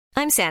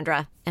I'm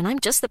Sandra, and I'm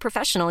just the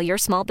professional your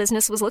small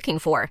business was looking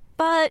for.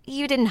 But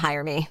you didn't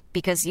hire me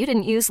because you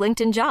didn't use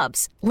LinkedIn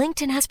Jobs.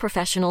 LinkedIn has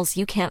professionals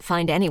you can't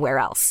find anywhere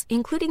else,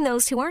 including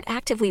those who aren't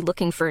actively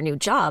looking for a new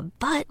job,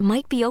 but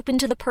might be open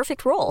to the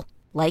perfect role,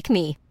 like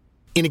me.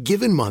 In a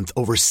given month,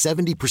 over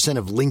 70%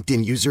 of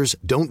LinkedIn users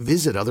don't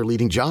visit other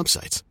leading job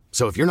sites.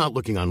 So if you're not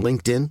looking on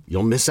LinkedIn,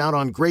 you'll miss out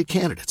on great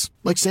candidates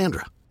like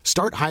Sandra.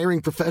 Start hiring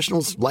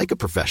professionals like a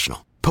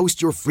professional.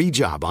 Post your free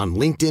job on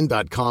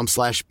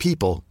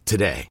linkedin.com/people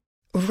today.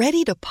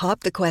 Ready to pop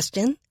the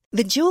question?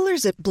 The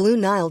jewelers at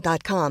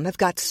BlueNile.com have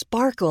got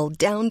sparkle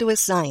down to a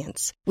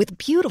science with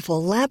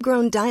beautiful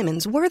lab-grown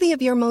diamonds worthy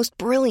of your most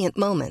brilliant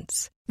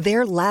moments.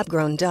 Their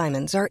lab-grown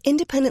diamonds are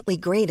independently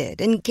graded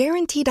and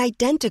guaranteed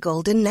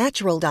identical to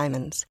natural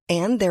diamonds,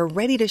 and they're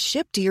ready to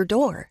ship to your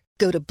door.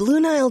 Go to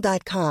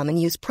BlueNile.com and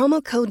use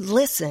promo code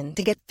LISTEN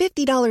to get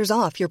 $50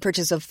 off your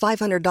purchase of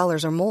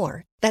 $500 or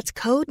more. That's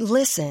code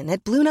LISTEN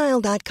at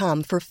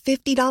BlueNile.com for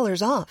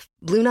 $50 off.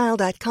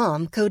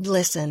 BlueNile.com, code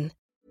LISTEN.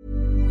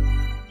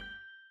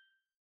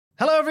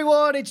 Hello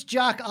everyone, it's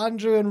Jack,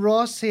 Andrew and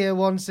Ross here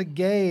once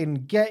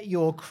again. Get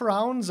your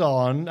crowns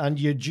on and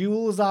your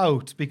jewels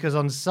out, because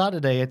on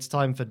Saturday it's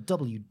time for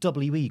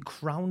WWE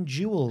Crown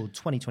Jewel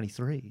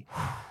 2023.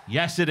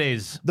 Yes, it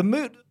is. The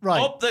mood,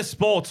 right. Up the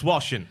sports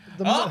washing.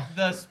 Up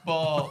the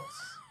sports.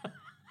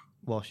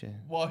 Washing.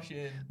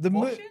 Washing.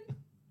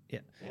 Yeah.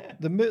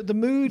 The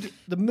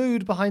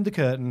mood behind the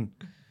curtain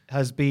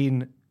has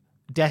been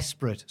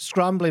desperate,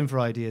 scrambling for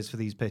ideas for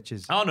these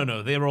pitches. Oh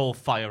no, they were all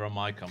fire on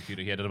my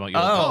computer here. About your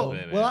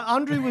well,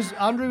 Andrew was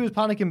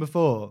panicking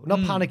before, not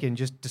panicking,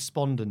 just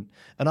despondent.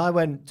 And I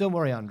went, "Don't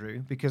worry, Andrew,"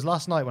 because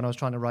last night when I was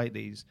trying to write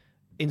these,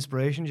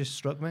 inspiration just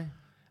struck me.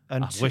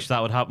 And I wish that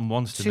would happen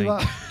once to me.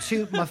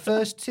 My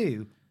first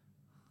two.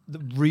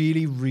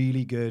 Really,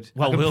 really good.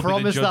 Well, I can we'll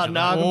promise be the judge that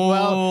now.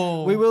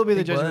 Well, we will be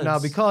the judge now,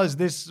 because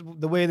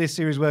the way this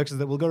series works is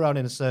that we'll go around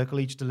in a circle,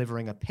 each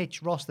delivering a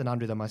pitch. Ross, then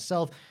Andrew, then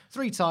myself,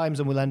 3 times,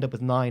 and we'll end up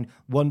with 9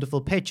 wonderful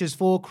pitches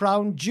for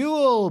Crown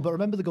Jewel. But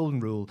remember the golden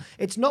rule: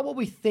 it's not what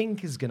we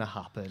think is going to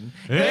happen;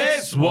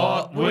 it's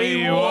what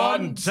we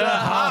want to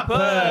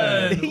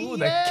happen. Ooh,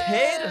 the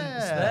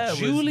cadence there.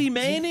 Julie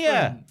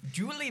Mania.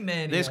 Julie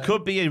Mania. This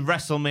could be a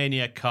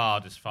WrestleMania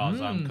card, as far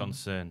as I'm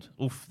concerned.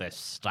 Oof, they're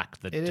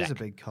stacked the deck. It is a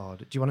big card.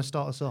 Do you want to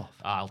start us off?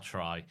 I'll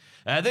try.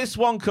 This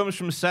one comes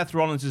from Seth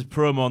Rollins'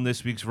 promo on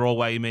this week's Raw,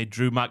 where he made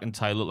Drew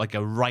McIntyre look like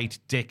a right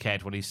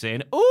dickhead when he's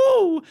saying,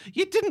 "Ooh,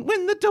 you didn't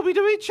win the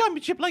WWE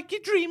Championship like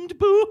you dreamed,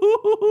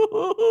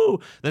 boo."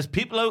 There's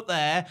people out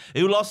there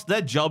who lost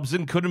their jobs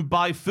and couldn't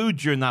buy food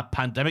during that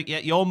pandemic,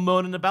 yet you're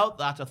moaning about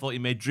that. I thought you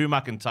made Drew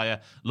McIntyre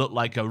look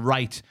like a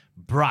right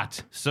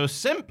brat. So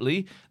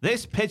simply,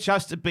 this pitch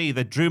has to be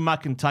that Drew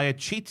McIntyre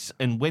cheats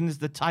and wins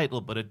the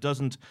title, but it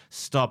doesn't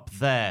stop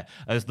there.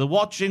 As the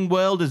watching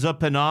world is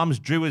up in arms,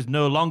 Drew is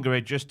no longer a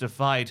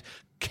justified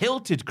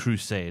kilted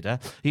crusader.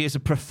 He is a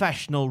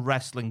professional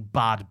wrestling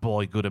bad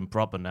boy, good and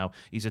proper now.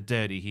 He's a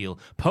dirty heel.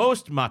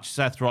 Post-match,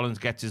 Seth Rollins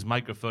gets his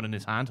microphone in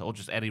his hand, or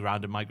just any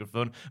random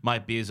microphone.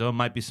 Might be his own,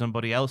 might be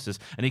somebody else's.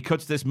 And he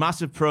cuts this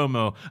massive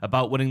promo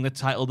about winning the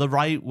title the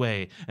right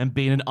way and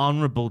being an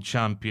honourable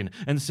champion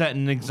and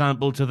setting an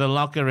example to the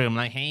locker room,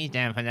 like, "Hey,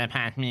 down for the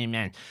past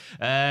man."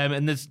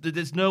 And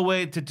there's no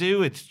way to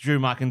do it, Drew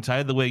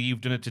McIntyre, the way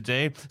you've done it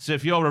today. So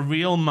if you're a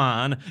real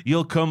man,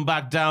 you'll come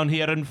back down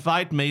here and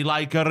fight me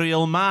like a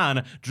real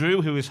man.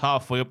 Drew, who is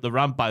halfway up the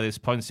ramp by this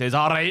point, says,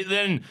 "All right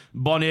then,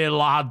 Bonnie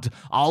lad,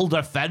 I'll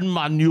defend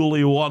my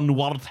newly won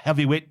world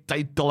heavyweight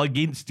title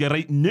against you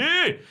right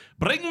now.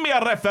 Bring me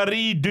a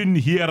referee down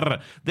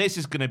here." This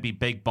is going to be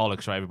big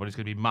bollocks, right, everybody? It's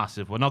going to be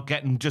massive. We're not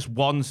getting just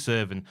one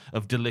serving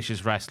of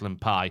delicious wrestling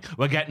pie.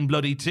 We're getting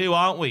bloody 2,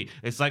 aren't we?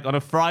 It's like on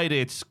a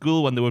Friday at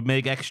school when they would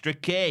make extra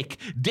cake.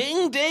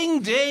 Ding,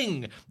 ding,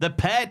 ding. The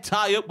pair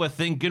tie up. We're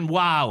thinking,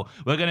 wow,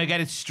 we're going to get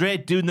it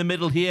straight down the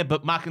middle here.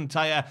 But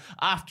McIntyre,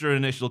 after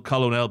an initial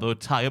collar and elbow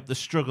tie up, the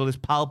struggle is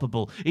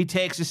palpable. He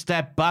takes a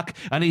step back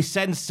and he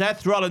sends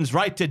Seth Rollins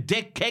right to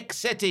Dick Kick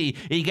City.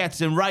 He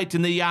gets him right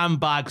in the yam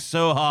bag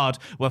so hard,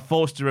 we're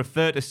forced to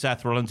refer to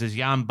Seth Rollins as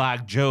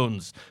Yambag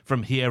Jones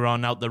from here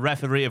on out. The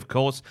referee, of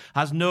course,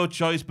 has no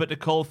choice but to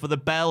call for the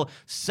bell.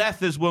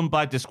 Seth is won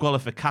by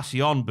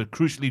disqualification, but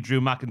crucially, Drew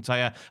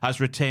McIntyre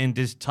has retained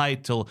his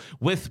title,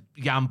 with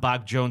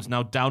Yambag Jones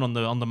now down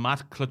on the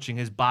mat, clutching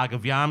his bag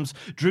of yams.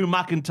 Drew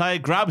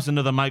McIntyre grabs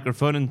another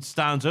microphone and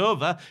stands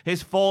over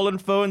his fallen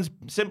foe and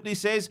simply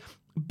says,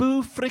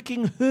 "Boo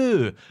freaking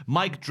who?"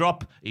 Mic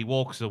drop, he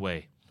walks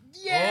away.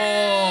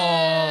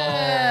 Yeah!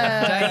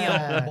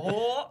 Damn,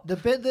 boy. The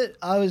bit that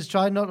I was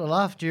trying not to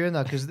laugh during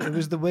that, because it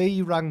was the way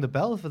you rang the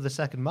bell for the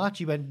second match.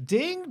 You went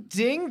ding,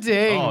 ding,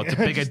 ding. Oh, it's a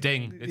bigger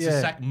ding. It's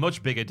a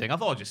much bigger ding. I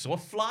thought I just saw a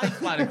fly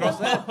flying across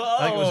there.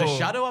 Like it was a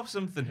shadow of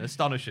something.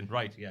 Astonishing.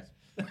 Right, yes.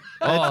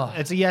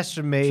 It's a yes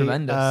from me.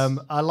 Tremendous.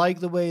 I like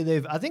the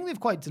way I think they've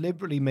quite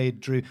deliberately made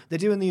Drew. They're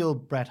doing the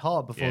old Bret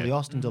Hart before the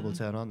Austin double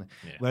turn, aren't they?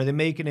 Yeah. Where they're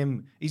making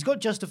him. He's got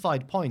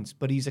justified points,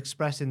 but he's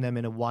expressing them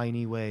in a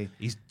whiny way.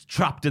 He's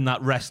trapped in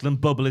that wrestling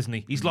bubble, isn't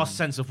he? He's lost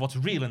sense of what's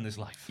real in this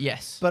life.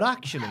 Yes. But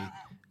actually,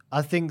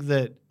 I think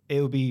that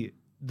it would be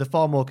the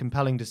far more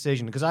compelling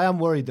decision, because I am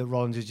worried that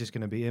Rollins is just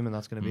going to beat him and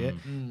that's going to be it.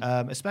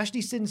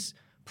 Especially since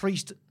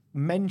Priest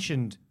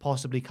mentioned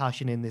possibly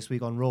cashing in this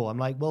week on Raw. I'm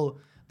like, well,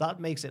 that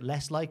makes it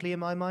less likely in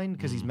my mind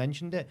because he's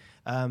mentioned it.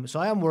 So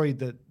I am worried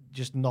that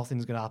just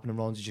nothing's going to happen and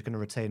Rollins is just going to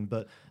retain.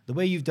 But the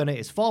way you've done it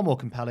is far more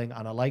compelling,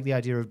 and I like the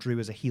idea of Drew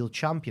as a heel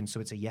champion, so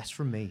it's a yes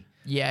from me.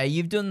 Yeah,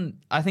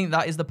 I think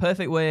that is the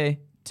perfect way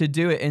to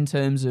do it in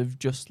terms of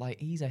just like,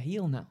 he's a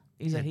heel now.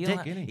 He's a heel dick,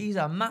 now. isn't he? He's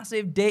a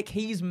massive dick.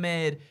 He's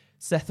made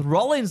Seth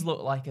Rollins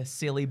look like a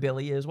silly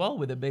Billy as well,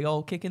 with a big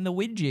old kick in the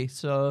widgie.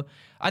 So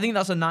I think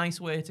that's a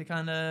nice way to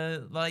kind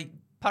of like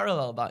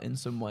parallel that in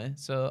some way.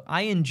 So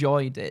I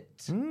enjoyed it.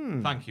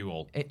 Thank you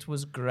all. It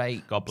was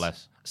great. God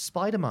bless.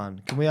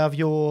 Spider-Man, can we have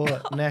your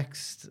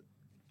next...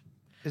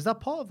 Is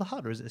that part of the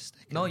hat or is it a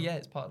sticker? No, yeah,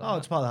 it's part of that. Oh,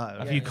 it's part of the hat.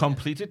 Have okay. you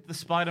completed the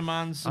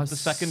Spider-Mans of the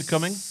second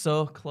coming?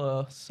 So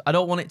close. I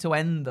don't want it to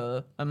end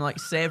though. I'm like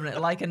savouring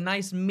it like a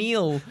nice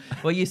meal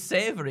where you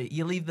savour it.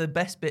 You leave the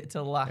best bit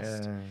till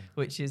last,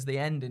 which is the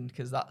ending,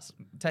 because that's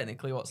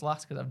technically what's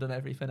last, because I've done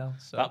everything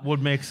else. So. That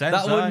would make sense.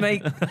 That would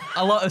make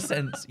a lot of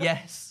sense,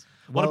 yes.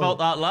 What about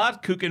that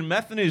lad cooking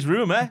meth in his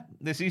room, eh?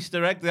 This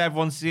Easter egg that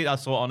everyone see. I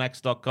saw it on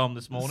X.com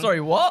this morning. Sorry,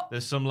 what?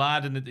 There's some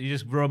lad and you're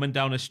just roaming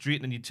down a street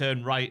and then you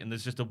turn right and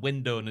there's just a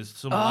window and there's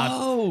some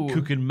lad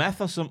cooking meth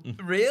or something.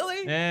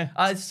 Really? Yeah.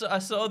 I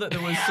saw that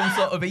there was some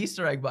sort of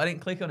Easter egg, but I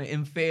didn't click on it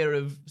in fear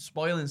of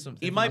spoiling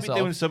something. He might be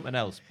doing something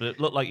else, but it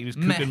looked like he was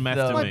cooking meth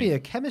though. to It might me. be a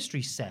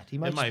chemistry set. He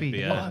might, might be,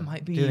 be, It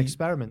might be doing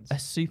experiments. a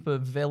super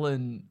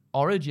villain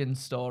origin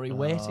story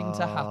waiting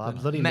to I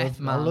happen. bloody Meth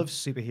love, I man. love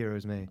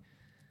superheroes, mate.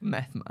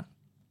 Meth man.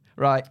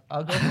 Right,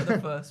 I'll go for the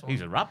first one.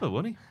 He's a rapper,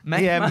 wasn't he?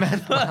 Meth Yeah, man.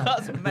 Meth Man.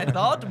 That's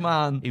Method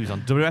Man. He was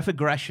on WF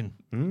Aggression.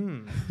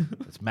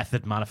 It's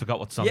Method Man. I forgot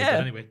what song he did.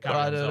 Anyway, carry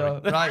I on,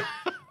 don't sorry.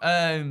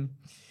 know. Right.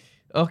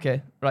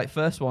 Okay. Right.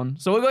 First one.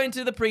 So we're going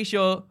to the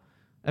pre-show.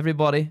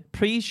 Everybody,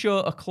 pre-show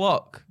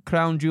o'clock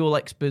crown jewel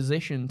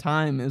exposition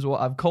time is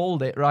what I've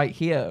called it right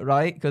here,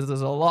 right? Because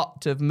there's a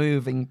lot of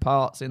moving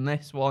parts in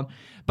this one.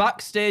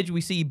 Backstage, we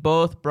see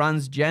both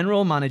brands'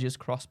 general managers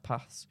cross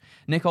paths.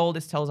 Nick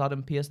Aldis tells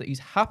Adam Pearce that he's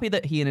happy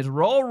that he and his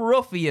Raw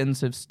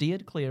ruffians have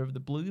steered clear of the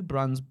Blue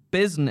brand's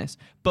business.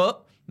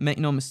 But make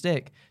no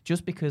mistake,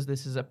 just because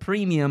this is a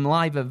premium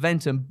live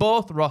event and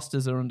both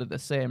rosters are under the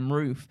same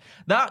roof,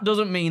 that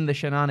doesn't mean the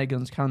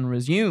shenanigans can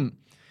resume.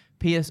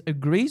 Pearce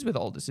agrees with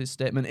Aldis'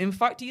 statement. In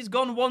fact, he's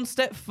gone one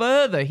step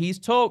further. He's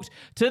talked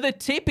to the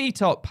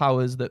tippy-top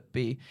powers that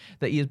be,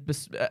 that he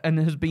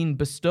has been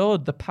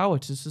bestowed the power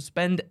to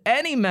suspend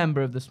any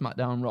member of the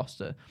SmackDown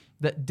roster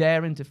that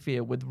dare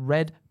interfere with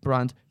Red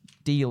brand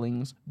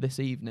dealings this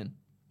evening.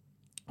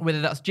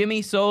 Whether that's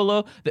Jimmy,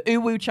 Solo, the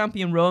Uwu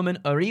champion Roman,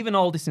 or even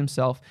Aldis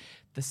himself,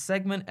 the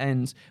segment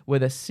ends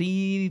with a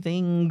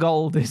seething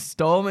Aldis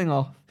storming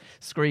off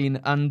screen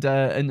and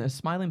a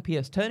smiling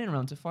Pearce turning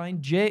around to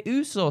find Jey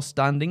Uso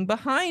standing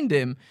behind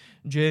him.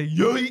 Jey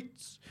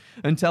yates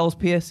and tells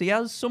Pearce he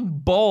has some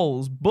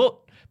balls, but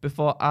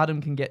before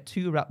Adam can get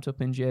too wrapped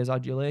up in Jay's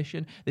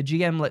adulation, the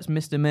GM lets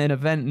Mr. Main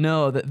Event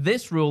know that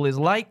this rule is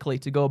likely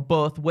to go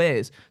both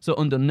ways. So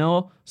under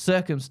no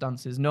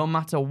circumstances, no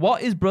matter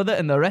what his brother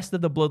and the rest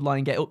of the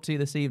bloodline get up to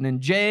this evening,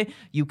 Jay,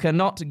 you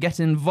cannot get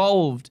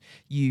involved,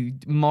 you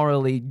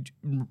morally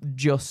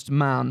just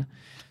man.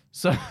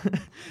 So,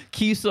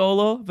 Q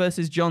Solo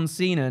versus John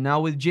Cena.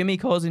 Now, with Jimmy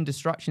causing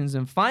distractions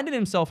and finding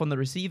himself on the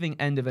receiving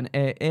end of an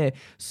AA,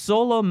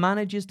 Solo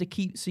manages to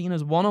keep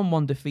Cena's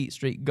one-on-one defeat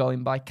streak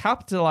going by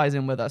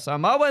capitalizing with a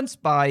Samoan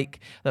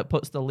spike that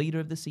puts the leader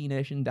of the C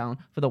Nation down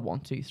for the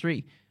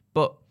 1-2-3.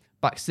 But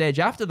backstage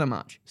after the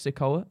match,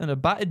 Sikoa and a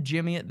battered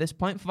Jimmy at this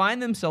point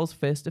find themselves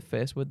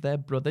face-to-face with their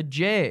brother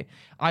Jay.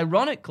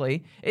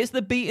 Ironically, it's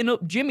the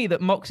beaten-up Jimmy that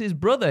mocks his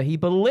brother. He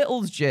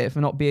belittles Jay for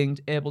not being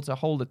able to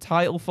hold a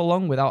title for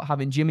long without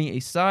having Jimmy at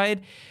his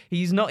side.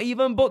 He's not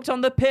even booked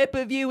on the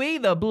pay-per-view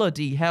either,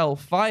 bloody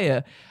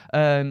hellfire.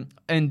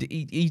 And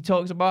he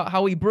talks about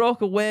how he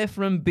broke away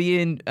from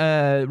being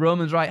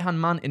Roman's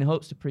right-hand man in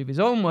hopes to prove his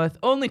own worth,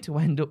 only to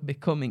end up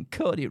becoming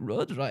Cody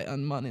Rhodes'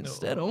 right-hand man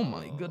instead. Oh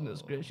my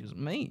goodness gracious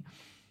me.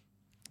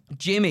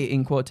 Jimmy,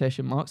 in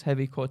quotation marks,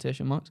 heavy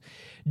quotation marks.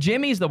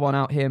 Jimmy's the one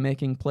out here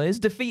making plays,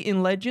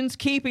 defeating legends,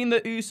 keeping the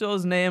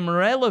Usos' name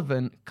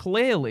relevant.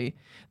 Clearly,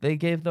 they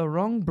gave the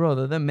wrong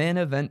brother the main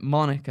event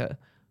moniker.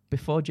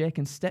 Before Jay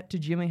can step to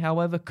Jimmy,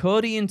 however,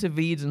 Cody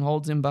intervenes and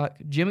holds him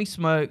back. Jimmy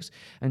smirks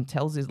and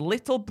tells his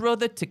little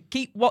brother to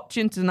keep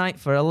watching tonight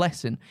for a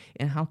lesson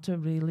in how to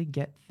really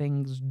get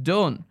things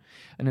done.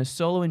 And as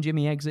Solo and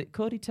Jimmy exit,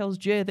 Cody tells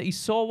Jay that he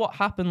saw what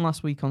happened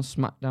last week on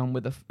SmackDown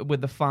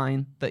with the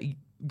fine that he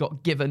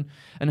got given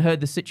and heard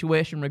the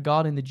situation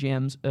regarding the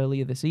GMs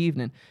earlier this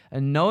evening.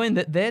 And knowing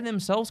that they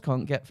themselves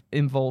can't get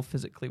involved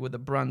physically with the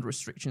brand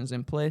restrictions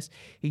in place,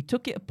 he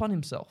took it upon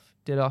himself,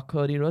 did our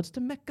Cody Rhodes, to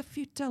make a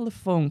few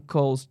telephone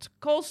calls to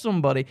call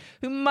somebody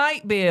who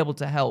might be able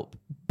to help.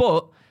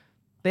 But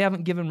they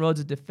haven't given Rhodes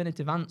a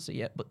definitive answer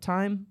yet. But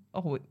time,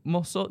 it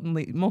most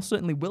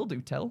certainly will do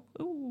tell.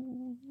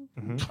 Ooh.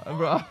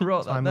 I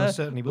wrote that Time there. most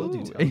certainly will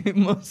do tell. It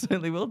most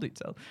certainly will do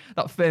tell.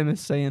 That famous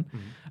saying.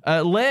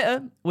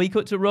 Later, we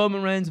cut to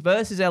Roman Reigns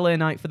versus LA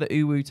Knight for the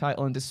Uwu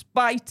title, and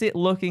despite it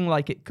looking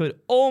like it could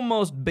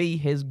almost be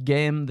his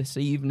game this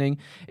evening,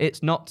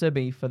 it's not to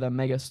be for the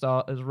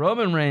megastar as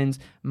Roman Reigns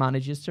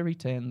manages to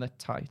retain the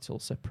title.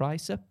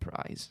 Surprise,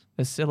 surprise,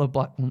 as Cilla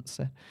Black once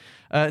said.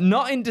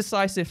 Not in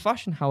decisive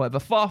fashion, however,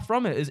 far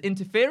from it, as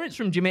interference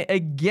from Jimmy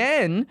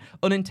again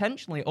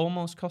unintentionally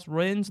almost cost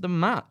Reigns the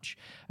match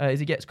as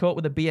he gets caught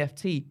with a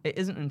BFT. It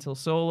isn't until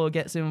Solo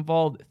gets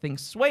involved that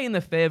things sway in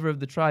the favour of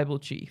the tribal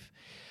chief.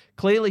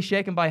 Clearly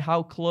shaken by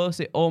how close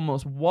it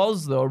almost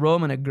was, though,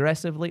 Roman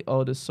aggressively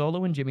orders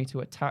Solo and Jimmy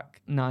to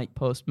attack Knight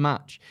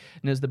post-match.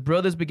 And as the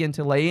brothers begin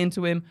to lay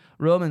into him,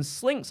 Roman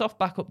slinks off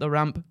back up the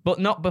ramp, but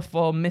not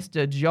before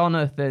Mr.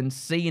 Jonathan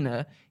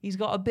Cena. He's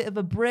got a bit of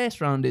a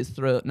brace round his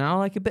throat now,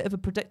 like a bit of a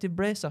protective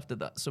brace after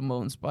that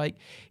Samoan spike.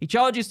 He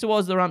charges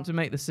towards the ramp to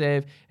make the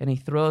save, and he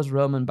throws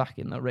Roman back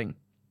in the ring.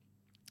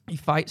 He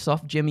fights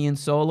off Jimmy and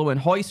Solo and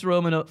hoists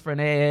Roman up for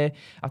an AA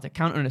after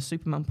countering a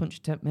Superman punch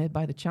attempt made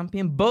by the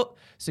champion, but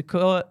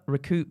Sikoa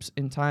recoups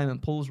in time and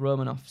pulls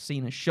Roman off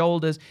Cena's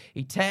shoulders.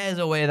 He tears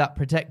away that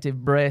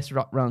protective brace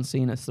wrapped around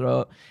Cena's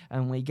throat,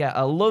 and we get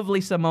a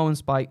lovely Samoan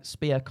spike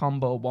spear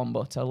combo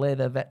wombo to lay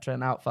the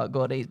veteran out for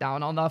good. He's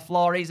down on the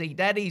floor. Is he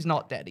dead? He's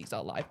not dead. He's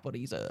alive, but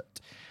he's hurt.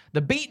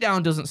 The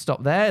beatdown doesn't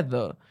stop there,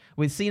 though.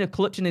 With Cena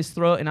clutching his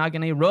throat in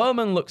agony,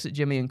 Roman looks at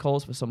Jimmy and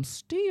calls for some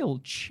steel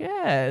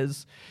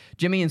chairs.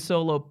 Jimmy and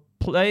Solo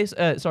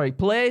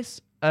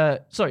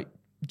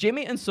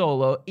Jimmy and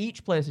Solo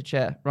each place a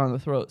chair around the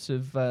throats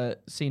of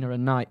Cena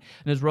and Knight.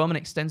 And as Roman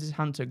extends his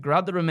hand to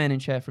grab the remaining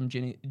chair from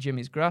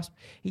Jimmy's grasp,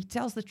 he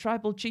tells the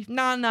tribal chief,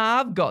 Nah,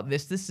 I've got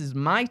this. This is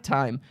my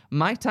time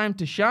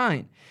to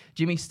shine.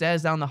 Jimmy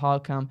stares down the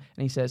hard cam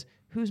and he says,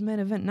 Who's main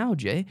event now,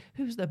 Jay?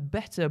 Who's the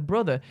better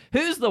brother?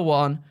 Who's the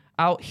one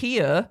out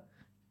here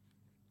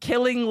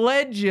killing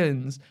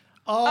legends?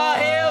 Oh.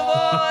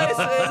 I hear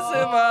voices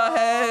in my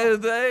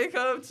head. They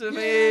come to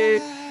me.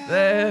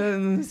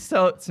 Then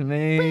talk to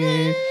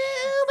me.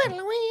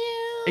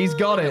 He's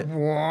got it.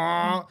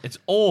 It's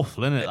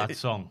awful, isn't it, that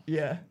song?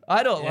 Yeah.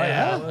 I don't like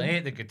that. I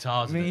hate the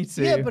guitars. Me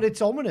too. Yeah, but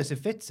it's ominous. It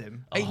fits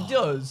him. It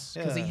does,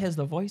 because he hears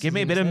the voices. Give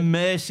me a bit of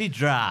Mercy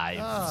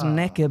Drive.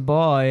 Sneaker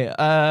boy.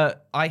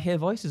 I hear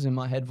voices in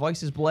my head.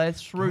 Voices blare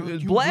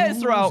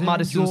throughout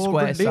Madison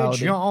Square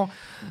Garden.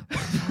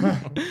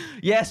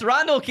 Yes,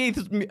 Randall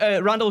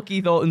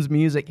Keith Orton's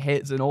music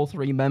hits, and all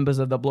three members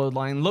of the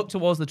Bloodline look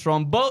towards the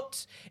Tron,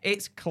 but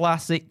it's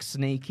classic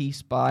sneaky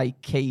spy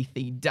Keith.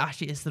 He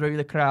dashes through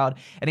the crowd,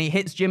 and he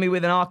hits Jimmy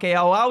with an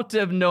RKO out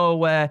of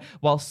nowhere,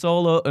 while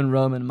Solo and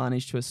Roman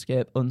manage to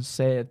escape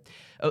unscathed.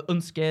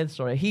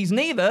 He's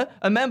neither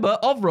a member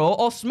of Raw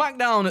or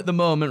SmackDown at the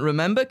moment,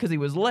 remember, because he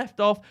was left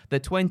off the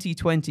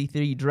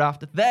 2023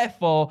 draft.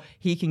 Therefore,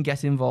 he can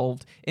get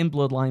involved in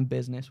Bloodline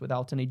business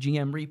without any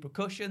GM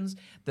repercussions.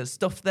 There's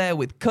stuff there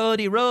with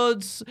Cody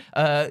Rhodes.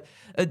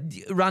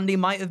 Randy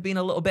might have been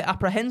a little bit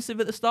apprehensive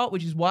at the start,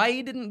 which is why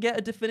he didn't get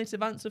a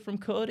definitive answer from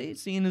Cody,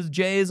 seeing as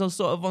Jay is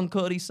sort of on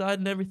Cody's side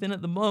and everything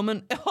at the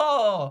moment.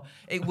 Oh,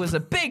 it was a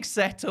big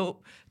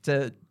setup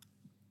to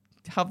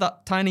have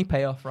that tiny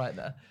payoff right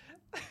there.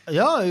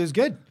 Yeah, it was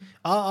good.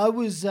 It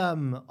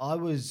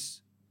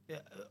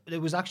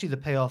was actually the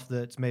payoff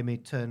that made me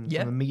turn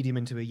from a medium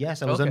into a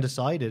yes. I was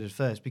undecided at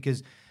first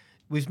because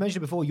we've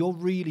mentioned it before, you're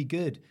really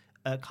good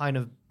at kind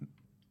of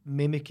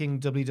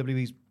mimicking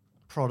WWE's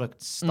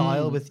product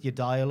style with your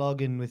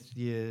dialogue and with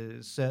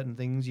your certain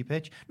things you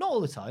pitch. Not all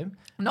the time.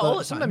 Not all the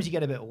time. Sometimes you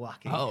get a bit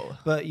wacky.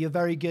 But you're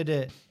very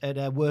good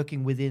at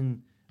working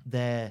within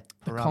their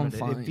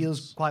parameter. It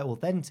feels quite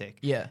authentic.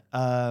 Yeah.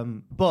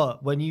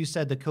 But when you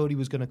said that Cody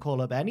was going to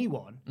call up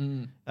anyone,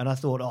 and I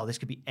thought, this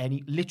could be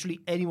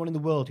literally anyone in the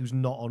world who's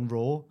not on Raw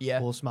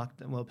or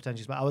SmackDown, well,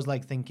 potentially SmackDown. I was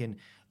like thinking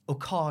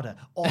Okada,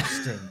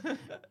 Austin,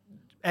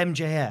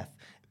 MJF,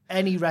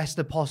 any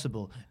wrestler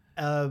possible,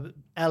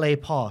 LA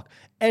Park,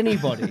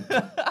 anybody.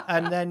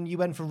 And then you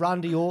went for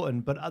Randy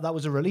Orton, but that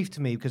was a relief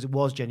to me because it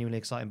was genuinely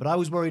exciting. But I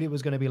was worried it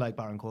was going to be like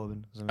Baron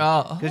Corbin.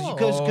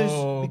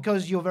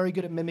 Because you're very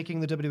good at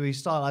mimicking the WWE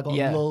style. I got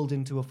lulled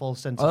into a false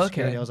sense of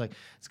security. I was like,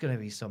 it's going to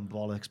be some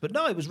bollocks. But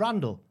no, it was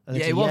Randall. And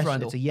it was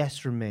Randall. It's a yes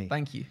from me.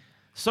 Thank you.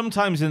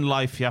 Sometimes in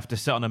life you have to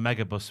sit on a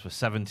megabus for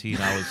 17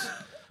 hours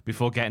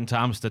before getting to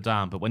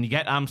Amsterdam. But when you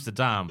get to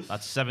Amsterdam,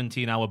 that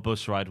 17-hour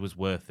bus ride was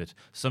worth it.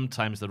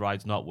 Sometimes the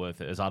ride's not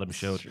worth it, as Adam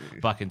showed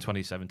back in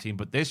 2017.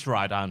 But this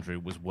ride, Andrew,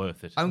 was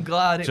worth it. I'm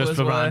glad it was worth it.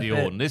 Just for Randy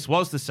Orton. This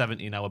was the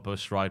 17-hour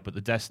bus ride, but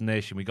the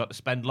destination, we got to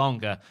spend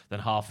longer than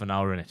half an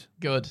hour in it.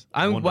 Good.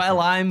 I'm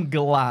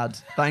glad.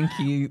 Thank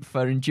you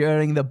for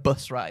enduring the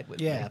bus ride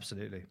with me. Yeah,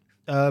 absolutely.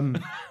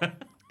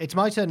 It's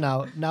my turn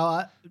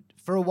now.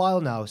 For a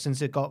while now,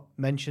 since it got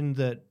mentioned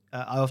that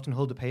I often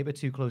hold the paper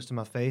too close to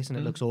my face and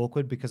it looks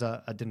awkward because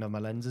I didn't have my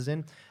lenses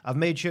in. I've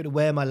made sure to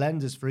wear my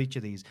lenses for each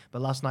of these, but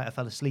last night I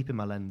fell asleep in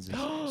my lenses,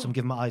 so I'm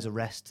giving my eyes a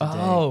rest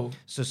today.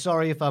 So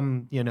sorry if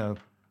I'm,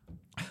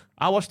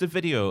 I watched a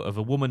video of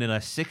a woman in her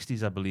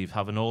 60s, I believe,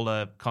 having all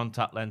her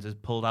contact lenses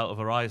pulled out of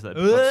her eyes that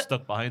got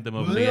stuck behind them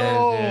over the years.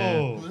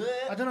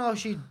 Yeah. I don't know how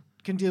she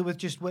can deal with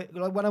just like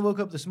when I woke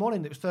up this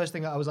morning. It was first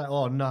thing I was like,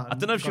 oh no. I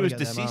don't know if she was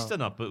deceased or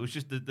not, but it was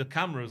just the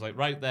camera was like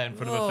right there in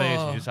front of her face,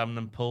 and just having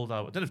them pulled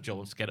out. I don't know if Joel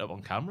wants to get up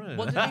on camera.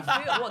 What did they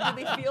feel? What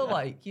did they feel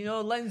like? You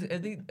know, lenses. Are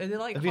they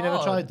like? Have you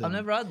never tried them? I've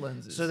never had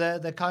lenses. So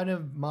they're kind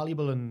of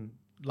malleable and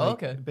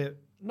like a bit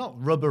not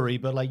rubbery,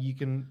 but like you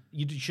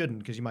shouldn't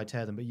because you might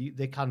tear them, but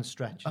they can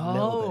stretch a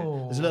little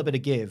bit. There's a little bit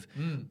of give,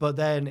 but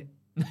then.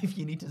 If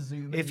you need to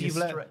zoom if you've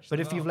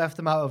left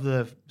them out of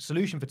the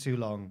solution for too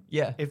long,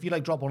 if you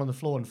like drop one on the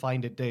floor and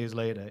find it days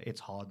later, it's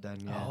hard then.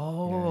 Yeah.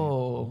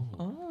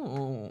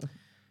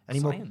 Any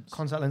more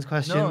contact lens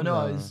questions?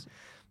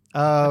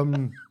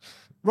 No.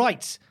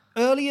 Right.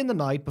 Early in the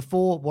night,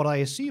 before what I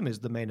assume is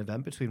the main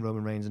event between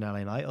Roman Reigns and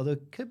LA Knight, although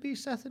it could be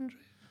Seth and Drew.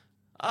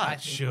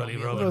 Surely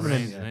Roman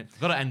Reigns.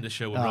 Got to end the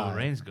show with Roman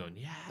Reigns going,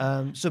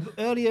 So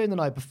earlier in the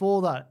night,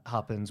 before that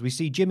happens, we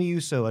see Jimmy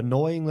Uso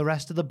annoying the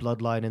rest of the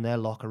bloodline in their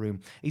locker room.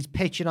 He's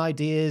pitching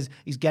ideas.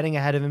 He's getting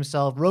ahead of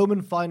himself.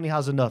 Roman finally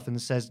has enough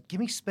and says, give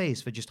me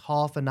space for just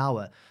half an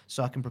hour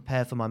so I can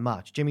prepare for my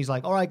match. Jimmy's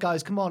like, all right,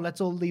 guys, come on,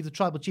 let's all leave the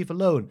tribal chief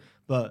alone.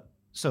 But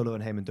Solo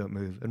and Heyman don't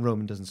move, and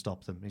Roman doesn't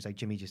stop them. He's like,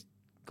 Jimmy, just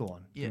go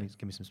on. Give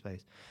me some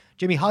space.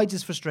 Jimmy hides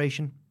his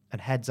frustration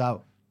and heads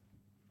out.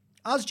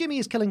 As Jimmy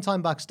is killing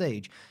time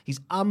backstage, he's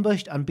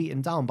ambushed and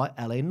beaten down by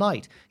LA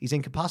Knight. He's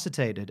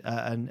incapacitated,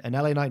 and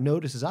LA Knight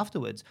notices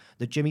afterwards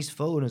that Jimmy's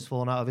phone has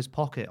fallen out of his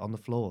pocket on the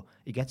floor.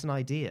 He gets an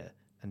idea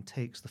and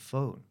takes the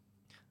phone.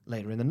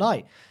 Later in the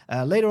night,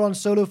 later on,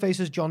 Solo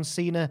faces John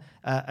Cena,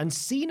 and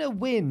Cena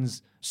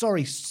wins.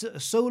 Sorry,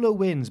 Solo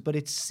wins, but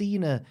it's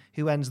Cena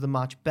who ends the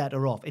match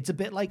better off. It's a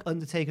bit like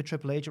Undertaker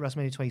Triple H at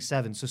WrestleMania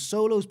 27. So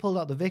Solo's pulled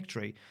out the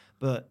victory,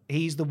 but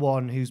he's the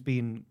one who's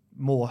been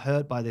more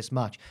hurt by this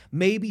match.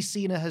 Maybe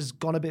Cena has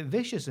gone a bit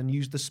vicious and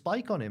used the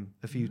spike on him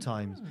a few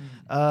times.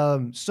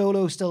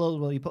 Solo still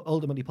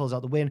ultimately pulls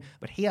out the win,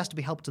 but he has to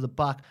be helped to the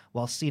back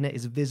while Cena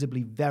is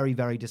visibly very,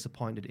 very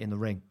disappointed in the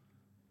ring.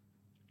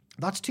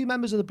 That's two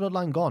members of the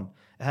Bloodline gone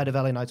ahead of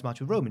LA Knight's match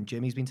with Roman.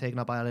 Jimmy's been taken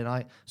out by LA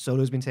Knight.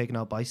 Solo's been taken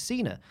out by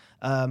Cena.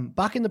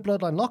 Back in the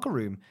Bloodline locker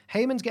room,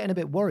 Heyman's getting a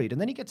bit worried,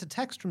 and then he gets a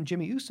text from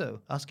Jimmy Uso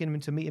asking him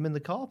to meet him in the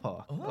car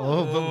park.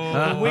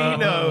 But we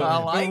know. I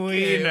like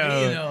we it.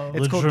 know.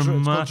 It's called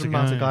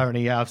dramatic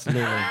irony. Yeah,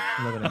 absolutely.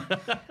 Loving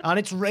it. And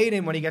it's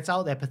raining when he gets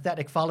out there.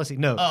 Pathetic fallacy.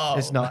 No,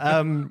 it's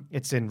not.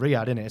 It's in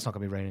Riyadh, isn't it? It's not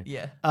going to be raining.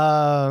 Yeah.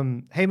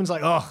 Heyman's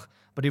like, ugh.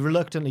 But he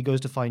reluctantly goes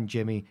to find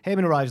Jimmy.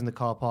 Heyman arrives in the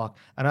car park,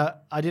 and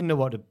I didn't know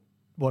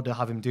what to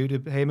have him do to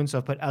Heyman, so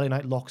I put LA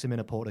Knight locks him in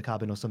a porta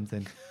cabin or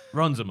something.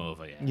 Runs him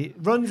over,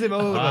 Runs him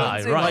over.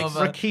 Right. Like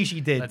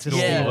Rikishi did to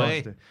Steve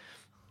Austin.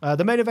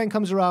 The main event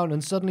comes around,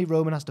 and suddenly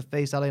Roman has to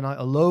face LA Knight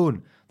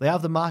alone. They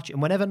have the match,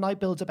 and whenever Knight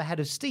builds up a head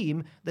of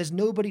steam, there's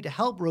nobody to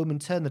help Roman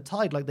turn the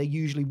tide like they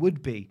usually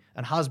would be,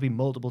 and has been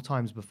multiple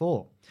times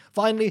before.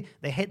 Finally,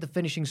 they hit the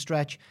finishing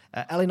stretch.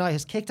 LA Knight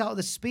has kicked out of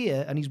the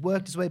spear, and he's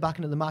worked his way back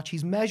into the match.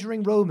 He's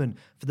measuring Roman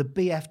for the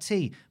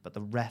BFT, but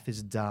the ref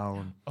is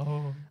down.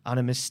 And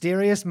a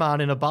mysterious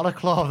man in a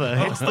balaclava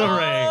hits the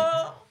ring.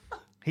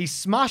 He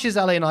smashes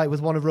LA Knight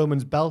with one of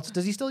Roman's belts.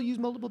 Does he still use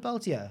multiple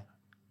belts? Yeah.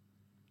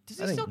 Does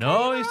he still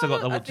no, he's still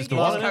got just the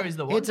one. Carries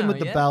the one. Hits him with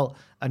the belt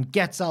and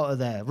gets out of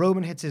there.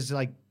 Roman hits his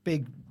like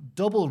big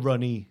double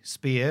runny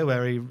spear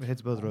where he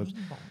hits both ropes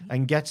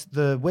and gets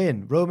the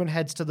win. Roman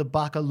heads to the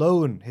back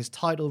alone, his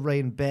title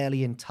reign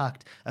barely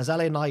intact, as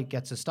LA Knight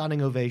gets a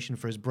standing ovation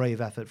for his brave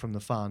effort from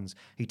the fans.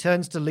 He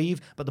turns to leave,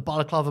 but the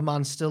balaclava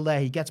man's still there.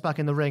 He gets back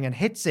in the ring and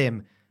hits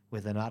him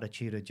with an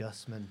attitude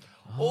adjustment.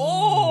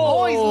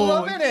 Oh, he's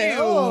loving it.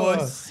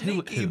 Oh,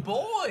 sneaky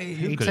boy.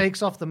 He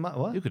takes off the mask.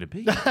 What? Who could it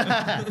be?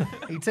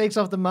 He takes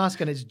off the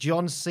mask and it's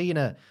John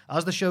Cena.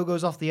 As the show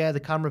goes off the air, the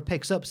camera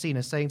picks up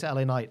Cena saying to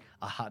LA Knight,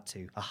 I had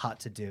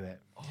to do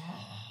it.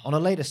 On a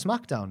later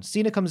SmackDown,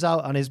 Cena comes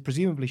out and is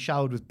presumably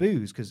showered with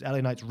booze because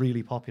LA Knight's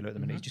really popular at the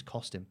minute. He's just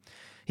cost him.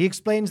 He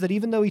explains that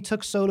even though he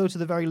took Solo to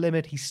the very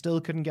limit, he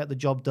still couldn't get the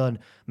job done.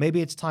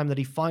 Maybe it's time that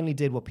he finally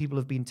did what people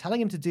have been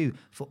telling him to do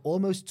for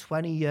almost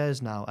 20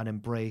 years now and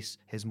embrace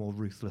his more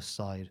ruthless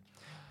side.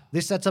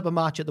 This sets up a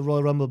match at the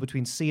Royal Rumble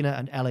between Cena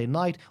and LA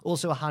Knight.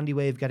 Also a handy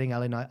way of getting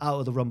LA Knight out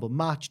of the Rumble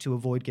match to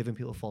avoid giving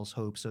people false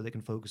hope so they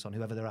can focus on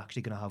whoever they're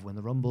actually going to have win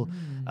the Rumble.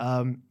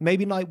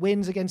 Maybe Knight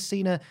wins against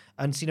Cena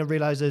and Cena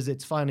realizes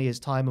it's finally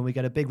his time and we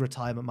get a big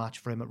retirement match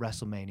for him at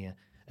WrestleMania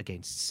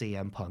against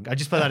CM Punk. I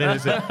just put that in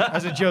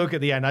as a joke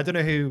at the end. I don't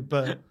know who,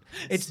 but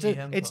it's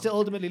to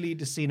ultimately lead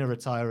to Cena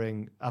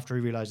retiring after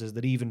he realizes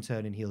that even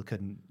turning heel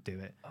couldn't do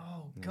it.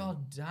 Oh,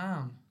 god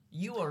damn.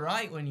 You were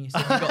right when you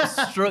said you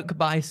got struck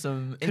by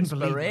some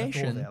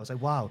inspiration. I was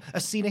like, wow, a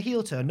Cena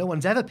heel turn. No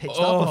one's ever pitched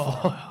that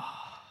before.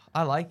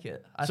 I like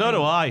it. So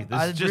do I.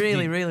 I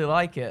really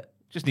like it.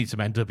 Just need some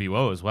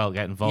NWO as well.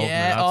 Get involved in it.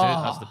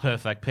 That's the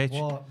perfect pitch.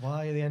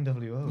 Why the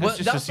NWO? Well,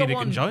 just so Cena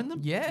can join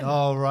them. Yeah.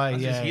 Oh, right,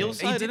 That's his heel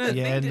side, he did the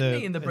thing, didn't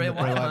he, in the Bray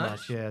Wyatt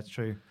match? Yeah, it's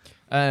true.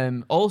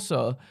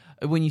 Also,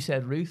 when you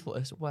said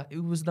ruthless,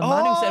 it was the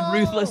man who said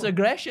ruthless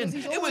aggression.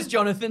 It was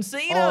Jonathan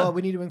Cena. Oh,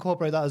 we need to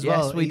incorporate that as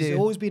well. Yes, we do. He's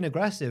always been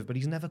aggressive, but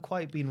he's never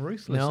quite been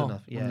ruthless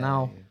enough.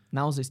 Yeah,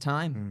 now's his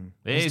time.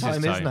 His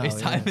time is now.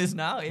 His time is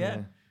now,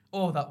 yeah.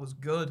 Oh, that was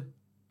good.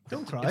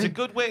 Don't cry. It's a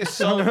good way to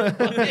solve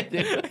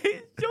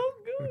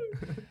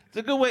It's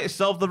a good way to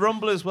solve the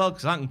Rumble as well,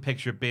 because I can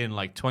picture it being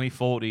like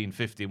 2014,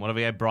 15, whatever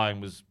year Brian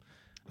was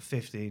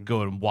 15.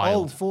 going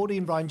wild. Oh,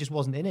 14, Brian just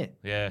wasn't in it.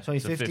 Yeah.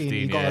 2015,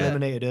 he got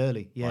eliminated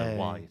early. Yeah.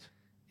 Wide.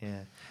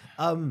 Yeah.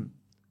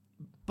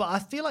 But I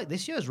feel like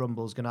this year's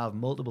Rumble is going to have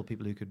multiple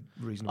people who could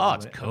reasonably. Oh,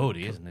 it's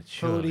Cody, isn't it?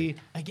 Surely.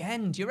 Cody.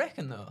 Again, do you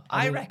reckon though?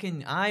 I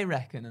reckon,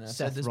 and I've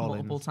said this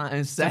Rollins. multiple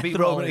times. Seth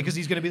Roman Rollins, because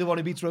he's going to be the one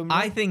who beats Roman.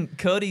 I think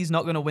Cody's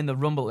not going to win the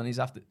Rumble, and he's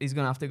going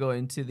to have to go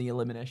into the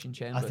Elimination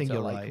Chamber I think to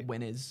you're like right.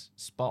 win his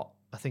spot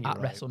I think at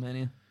you're right.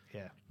 WrestleMania.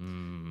 Yeah.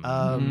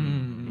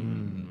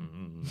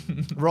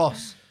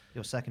 Ross,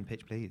 your second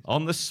pitch, please.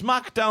 On the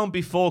SmackDown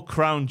before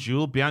Crown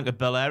Jewel, Bianca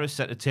Belair is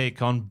set to take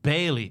on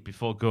Bayley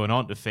before going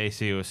on to face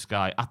Io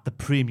Sky at the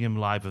Premium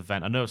Live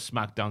event. I know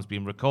SmackDown's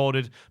been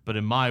recorded, but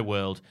in my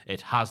world,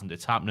 it hasn't.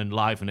 It's happening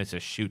live and it's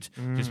a shoot.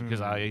 Just because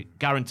I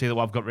guarantee that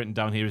what I've got written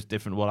down here is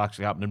different to what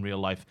actually happened in real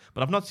life.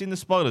 But I've not seen the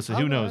spoilers, so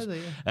who knows?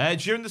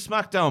 During the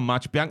SmackDown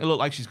match, Bianca looked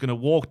like she's going to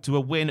walk to a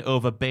win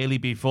over Bayley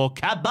before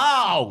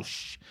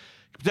kaboosh!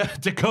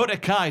 Dakota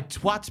Kai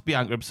twats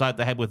Bianca upside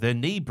the head with her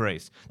knee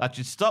brace that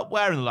she'd stopped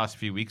wearing the last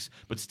few weeks,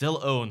 but still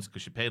owns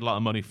because she paid a lot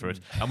of money for it.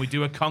 And we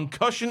do a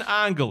concussion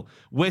angle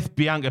with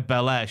Bianca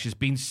Belair. She's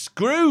been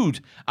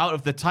screwed out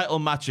of the title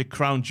match at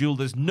Crown Jewel.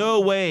 There's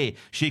no way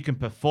she can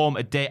perform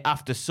a day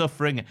after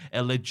suffering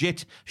a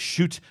legit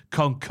shoot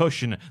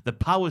concussion. The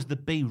powers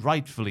that be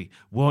rightfully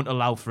won't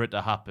allow for it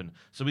to happen.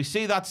 So we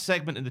see that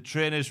segment in the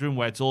trainer's room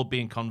where it's all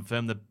being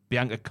confirmed that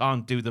Bianca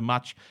can't do the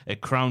match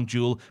at Crown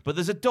Jewel, but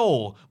there's a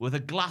door with a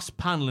glass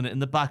panel in it in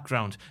the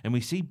background, and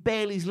we see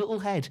Bayley's little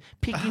head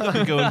peeking up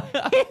and going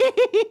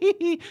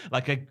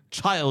like a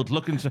child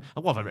looking to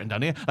what have I written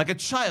down here? Like a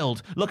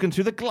child looking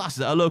through the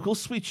glasses at a local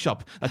sweet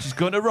shop that she's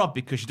going to rob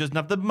because she doesn't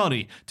have the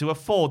money to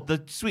afford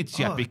the sweets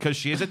yet because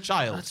she is a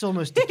child. That's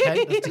almost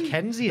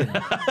Dickensian.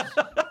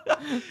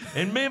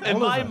 In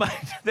my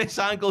mind, this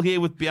angle here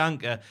with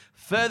Bianca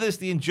furthers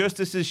the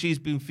injustices she's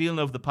been feeling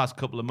over the past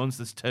couple of months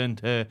that's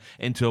turned her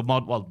into a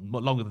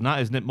longer than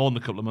that, isn't it? More than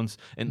a couple of months,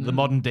 into the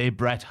modern day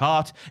Bret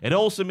Hart. It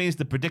also means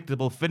the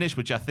predictable finish,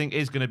 which I think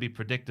is going to be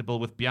predictable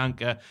with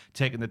Bianca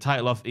taking the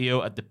title off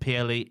Io at the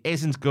PLE,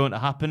 isn't going to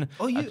happen.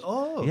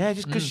 Yeah,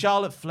 just because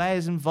Charlotte Flair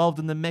is involved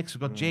in the mix.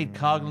 We've got Jade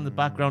Cargill in the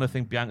background. I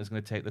think Bianca's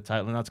going to take the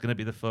title, and that's going to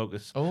be the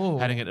focus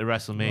heading into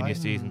WrestleMania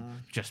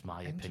season. Just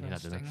my opinion, I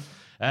don't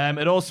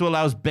know. It also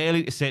allows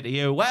Bayley to say to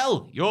Io,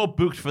 well, you're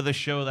booked for the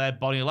show there,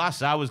 Bonnie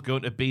Lass. I was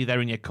going to be there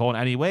in your corner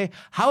anyway.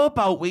 How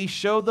about we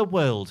show the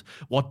world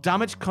what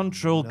Damage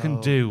Control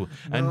can do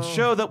and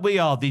show that we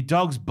are the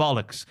dog's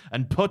bollocks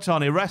and put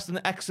on a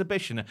wrestling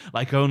exhibition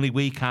like only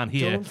we can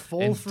here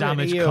in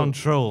Damage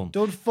Control.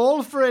 Don't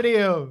fall for it,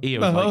 Io.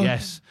 Io's like,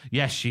 yes.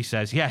 Yes, she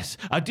says, yes.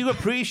 I do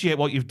appreciate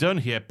what you've done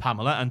here,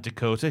 Pamela and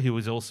Dakota, who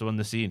is also on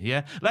the scene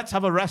here. Let's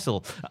have a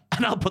wrestle,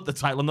 and I'll put the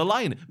title on the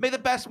line. May the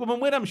best woman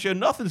win. I'm sure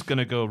nothing's going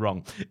to go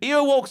wrong.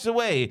 Io walks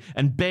away,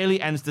 and Bayley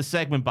ends the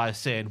segment by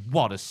saying,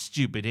 what a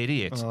stupid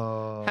idiot.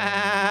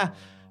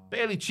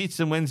 Bayley cheats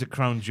and wins at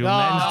Crown Jewel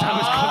and ends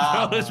Damage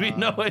Control as we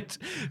know it.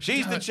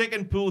 She's the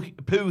chicken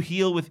poo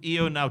heel with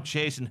Io now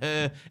chasing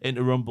her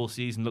into Rumble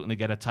season, looking to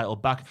get her title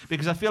back.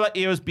 Because I feel like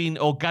Io's been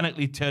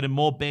organically turning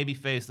more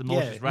babyface the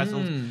more she's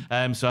wrestled.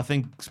 So I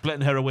think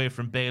splitting her away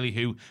from Bayley,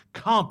 who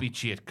can't be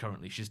cheered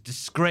currently. She's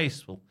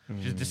disgraceful.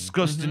 She's a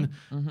disgusting,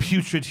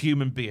 putrid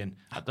human being.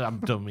 I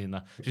don't mean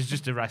that. She's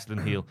just a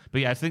wrestling heel.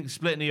 But yeah, I think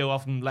splitting Io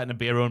off and letting her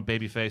be her own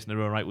babyface in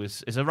her own right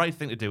is the right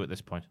thing to do at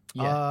this point.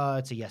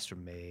 It's a yes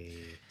from me.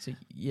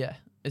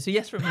 It's a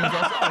yes from me.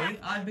 Sorry,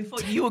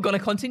 before you were going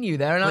to continue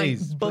there, and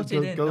Please, I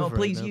butted in. No,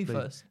 please, you please.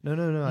 first.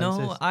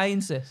 No, I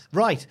insist.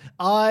 Right,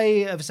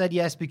 I have said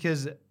yes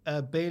because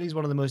Bayley's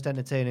one of the most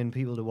entertaining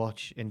people to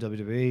watch in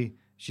WWE.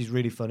 She's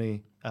really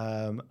funny,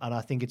 and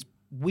I think it's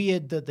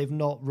weird that they've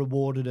not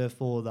rewarded her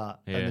for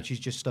that, and that she's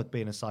just stuck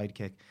being a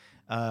sidekick.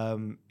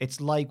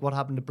 It's like what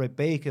happened to Britt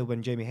Baker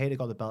when Jamie Hayter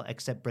got the belt,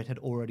 except Britt had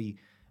already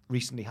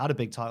recently had a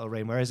big title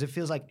reign, whereas it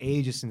feels like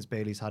ages since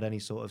Bayley's had any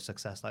sort of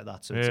success like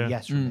that. So it's a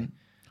yes from me.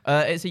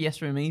 It's a yes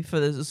from me for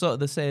the sort of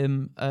the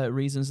same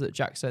reasons that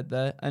Jack said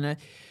there, and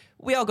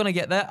we are going to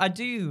get there. I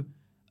do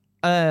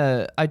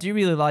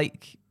really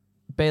like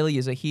Bayley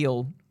as a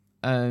heel,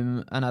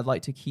 and I'd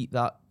like to keep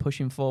that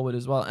pushing forward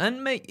as well,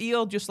 and make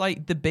Io just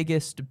like the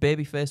biggest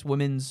babyface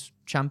women's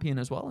champion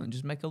as well, and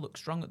just make her look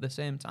strong at the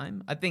same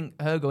time. I think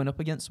her going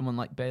up against someone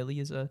like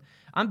Bayley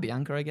and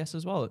Bianca, I guess,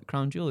 as well at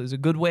Crown Jewel is a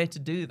good way to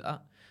do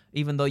that.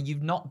 Even though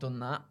you've not done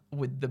that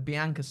with the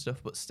Bianca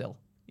stuff, but still.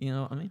 You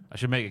know what I mean? I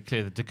should make it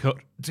clear that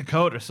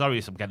Dakota,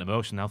 sorry, I'm getting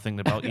emotional now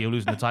thinking about you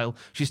losing the title.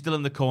 She's still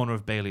in the corner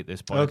of Bayley at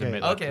this point. Okay.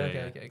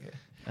 Okay.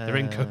 They're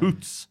in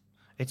cahoots.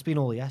 It's been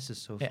all yeses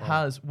so far. It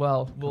has.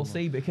 Well, we'll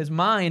see, because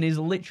mine is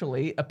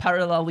literally a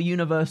parallel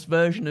universe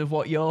version of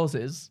what yours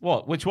is.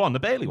 What? Which one? The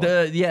Bailey one?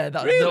 Really?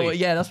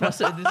 That's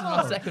this is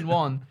my second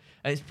one.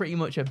 And it's pretty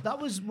much That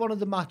was one of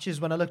the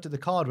matches when I looked at the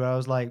card where I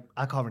was like,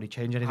 I can't really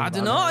change anything. I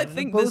don't know. I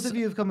think both of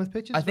you have come with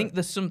pictures. I think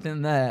there's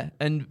something there,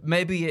 and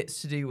maybe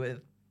it's to do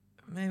with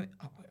maybe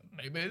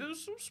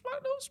there's some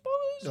SmackDown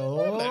spoilers.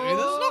 Oh. Maybe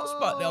there's not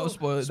SmackDown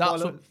spoilers.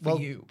 That's up for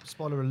you.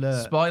 Spoiler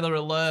alert. Spoiler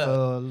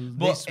alert.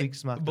 This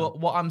week's SmackDown. But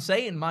what I'm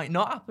saying might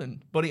not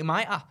happen, but it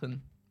might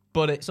happen.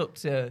 But it's up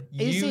to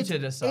you to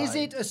decide. Is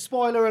it a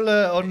spoiler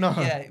alert or not?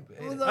 Yeah.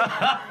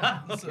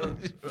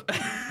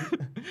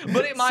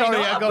 But it might Sorry,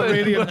 not I got happen.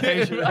 really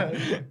impatient.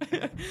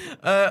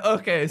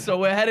 Okay, so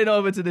we're heading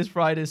over to this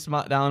Friday's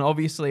SmackDown.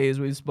 Obviously, as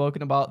we've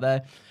spoken about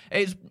there,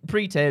 it's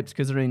pre-taped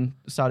because they're in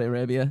Saudi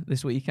Arabia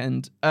this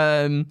weekend.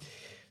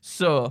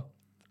 So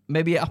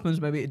maybe it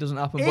happens, maybe it doesn't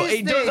happen. But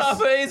it does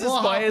happen. It's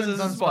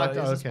a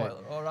spoiler.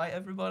 All right,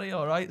 everybody.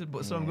 All right.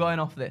 But so I'm going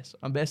off this.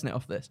 I'm basing it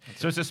off this.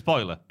 So it's a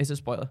spoiler. It's a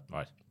spoiler.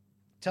 Right.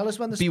 Tell us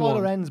when the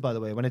spoiler ends, by the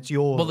way, when it's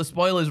your... Well, the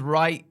spoiler's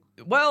right.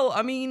 Well,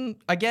 I mean,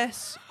 I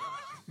guess...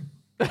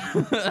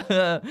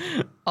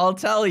 I'll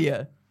tell you.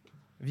 Have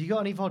you got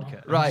any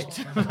vodka?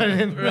 Right.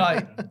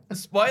 Right. The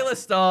spoiler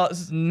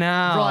starts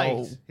now.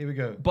 Right. Here we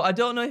go. But I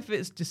don't know if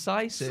it's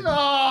decisive.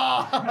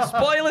 Oh!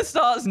 Spoiler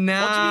starts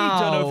now. What do you mean you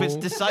don't know if it's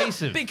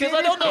decisive? Because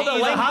I don't know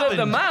the length of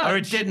the match. Or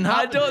it didn't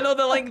happen. I don't know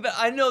the length.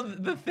 I know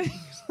the things.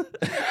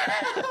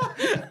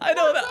 I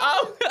know the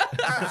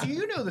Do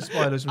you know the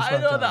spoilers from I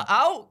know SmackDown? the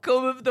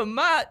outcome of the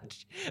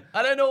match.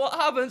 I don't know what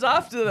happens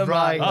after the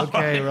Right, match.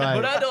 okay, right.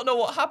 But I don't know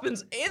what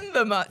happens in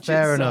the match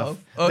Fair itself.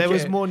 enough. Okay. There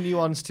was more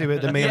nuance to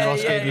it than me and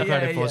Ross gave you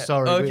credit for.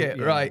 Sorry. Okay,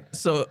 right.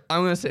 So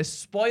I'm going to say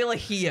spoiler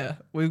here.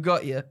 We've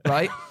got you,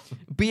 right?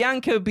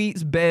 Bianca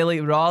beats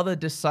Bailey rather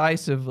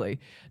decisively.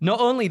 Not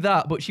only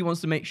that, but she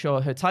wants to make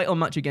sure her title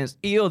match against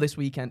Io this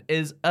weekend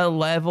is a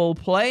level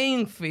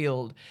playing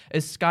field.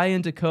 As Sky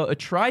and Dakota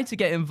try to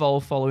get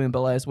involved following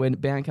Belair's win,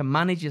 Bianca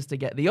manages to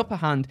get the upper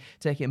hand,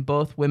 taking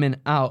both women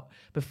out.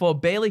 Before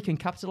Bailey can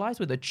capitalize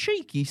with a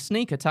cheeky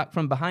sneak attack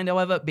from behind,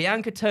 however,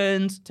 Bianca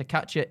turns to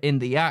catch her in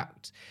the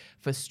act.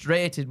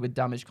 Frustrated with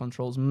Damage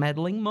Control's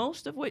meddling,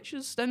 most of which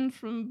has stemmed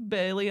from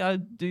Bailey, I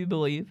do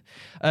believe.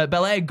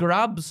 Belair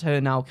grabs her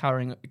now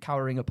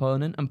cowering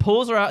opponent and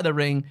pulls her out of the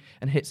ring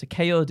and hits a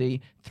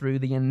KOD through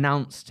the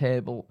announce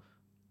table.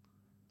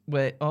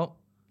 Wait,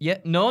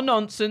 no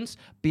nonsense.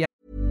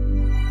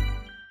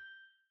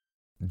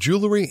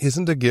 Jewelry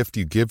isn't a gift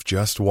you give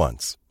just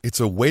once.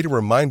 It's a way to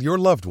remind your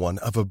loved one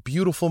of a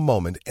beautiful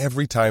moment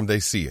every time they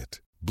see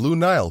it. Blue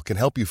Nile can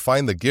help you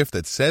find the gift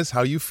that says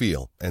how you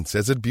feel and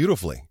says it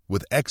beautifully,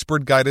 with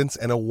expert guidance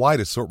and a wide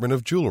assortment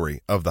of jewelry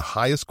of the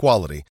highest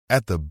quality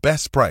at the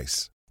best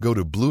price. Go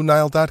to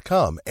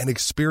BlueNile.com and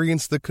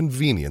experience the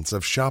convenience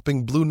of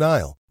shopping Blue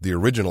Nile, the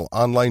original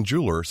online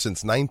jeweler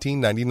since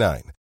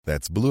 1999.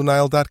 That's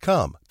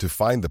BlueNile.com to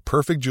find the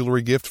perfect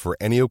jewelry gift for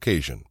any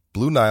occasion.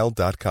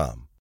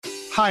 BlueNile.com.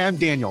 Hi, I'm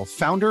Daniel,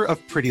 founder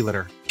of Pretty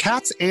Litter.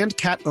 Cats and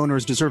cat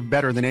owners deserve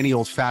better than any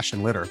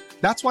old-fashioned litter.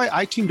 That's why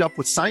I teamed up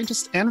with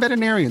scientists and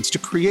veterinarians to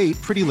create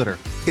Pretty Litter.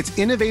 Its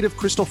innovative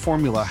crystal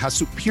formula has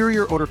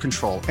superior odor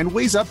control and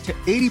weighs up to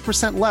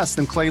 80% less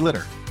than clay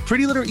litter.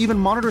 Pretty Litter even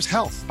monitors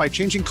health by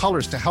changing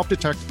colors to help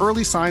detect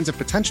early signs of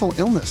potential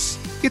illness.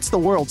 It's the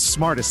world's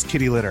smartest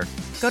kitty litter.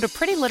 Go to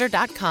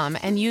prettylitter.com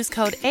and use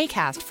code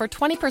ACAST for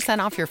 20%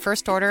 off your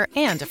first order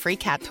and a free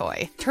cat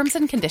toy. Terms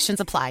and conditions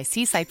apply.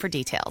 See site for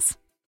details.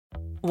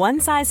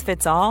 One size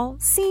fits all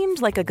seemed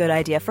like a good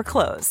idea for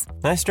clothes.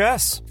 Nice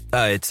dress.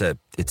 It's a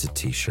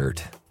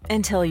t-shirt.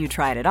 Until you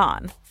tried it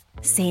on.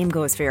 Same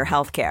goes for your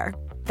healthcare.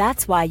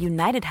 That's why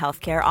United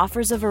Healthcare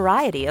offers a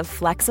variety of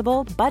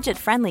flexible,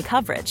 budget-friendly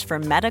coverage for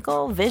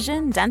medical,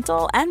 vision,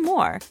 dental, and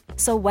more.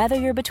 So whether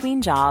you're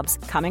between jobs,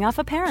 coming off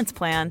a parent's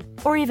plan,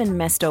 or even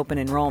missed open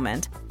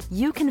enrollment,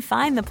 you can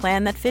find the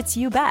plan that fits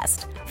you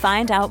best.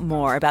 Find out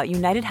more about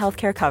United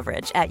Healthcare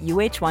coverage at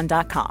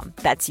uh1.com.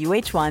 That's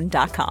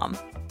uh1.com.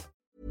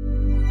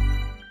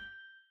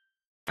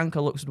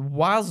 Bianca looks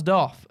wazzed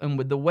off, and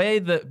with the way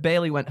that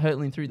Bailey went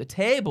hurtling through the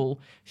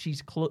table,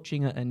 she's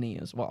clutching at her knee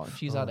as well. And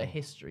she's had a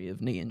history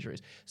of knee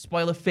injuries.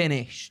 Spoiler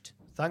finished.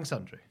 Thanks,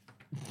 Andrew.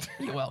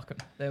 You're welcome.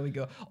 There we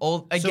go.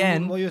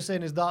 Again, so what you're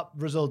saying is that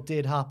result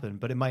did happen,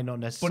 but it might not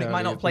necessarily. But it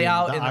might not play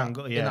out in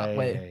that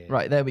way.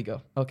 Right, there we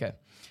go. Okay.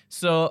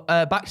 So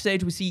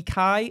backstage, we see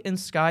Kai and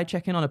Sky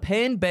checking on a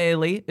pained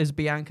Bailey as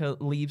Bianca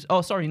leaves.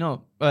 Oh, sorry,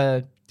 no.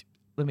 Let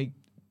me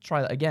try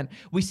that again.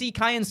 We see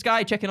Kai and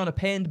Sky checking on a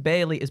pained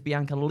Bailey as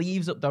Bianca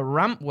leaves up the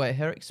rampway.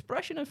 Her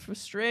expression of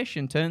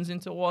frustration turns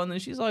into one,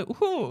 and she's like,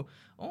 oh,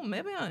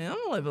 maybe I am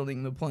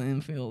leveling the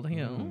playing field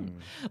here.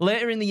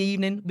 Later in the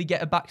evening, we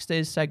get a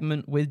backstage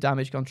segment with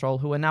Damage Control,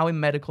 who are now in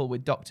medical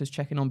with doctors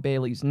checking on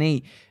Bailey's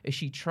knee as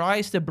she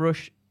tries to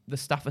brush the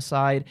staff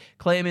aside,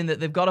 claiming that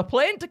they've got a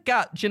plane to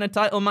catch and a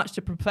title match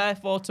to prepare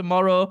for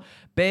tomorrow.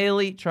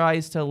 Bayley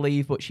tries to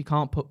leave, but she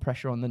can't put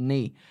pressure on the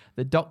knee.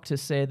 The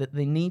doctors say that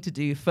they need to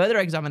do further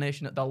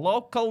examination at the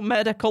local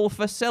medical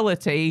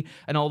facility,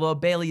 and although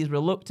Bayley is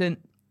reluctant,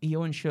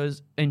 Io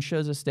ensures her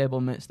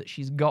stablemates that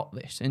she's got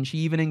this, and she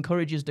even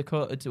encourages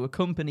Dakota to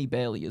accompany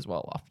Bayley as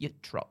well. Off you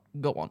trot.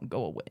 Go on,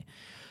 go away.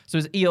 So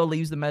as Io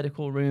leaves the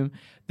medical room,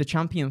 the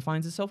champion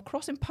finds herself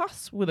crossing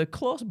paths with a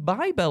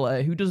close-by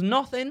Belair, who does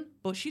nothing,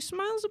 but she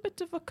smiles a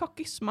bit of a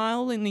cocky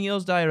smile in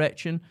Io's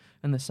direction,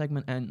 and the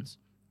segment ends.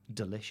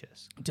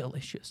 Delicious.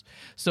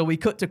 So we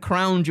cut to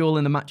Crown Jewel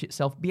in the match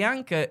itself.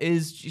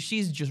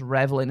 She's just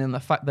reveling in the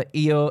fact that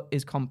Io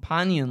is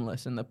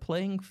companionless, and the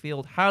playing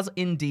field has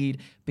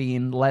indeed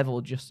been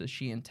leveled just as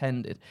she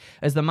intended.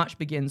 As the match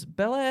begins,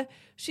 Belair,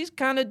 she's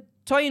kind of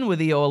toying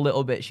with Io a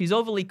little bit. She's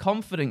overly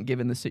confident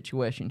given the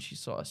situation.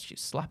 She's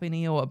slapping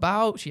Io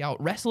about. She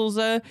out-wrestles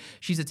her.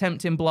 She's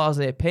attempting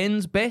blasé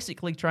pins,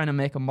 basically trying to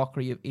make a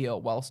mockery of Io,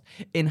 whilst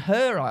in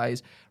her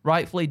eyes,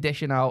 rightfully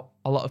dishing out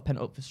a lot of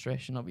pent-up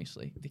frustration,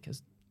 obviously,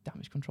 because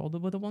Damage Control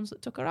were the ones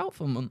that took her out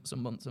for months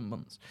and months and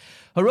months.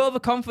 Her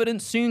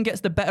overconfidence soon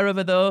gets the better of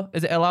her, though,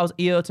 as it allows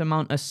Io to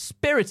mount a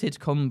spirited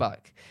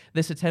comeback.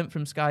 This attempt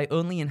from Sky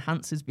only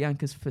enhances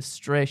Bianca's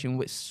frustration,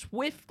 which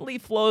swiftly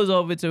flows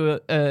over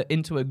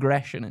into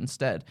aggression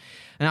instead.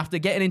 And after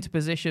getting into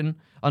position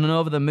on an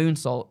over the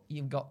moonsault,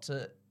 you've got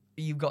to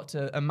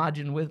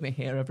imagine with me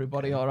here,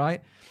 everybody. All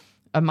right.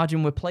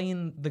 Imagine we're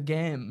playing the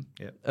game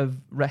of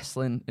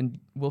wrestling and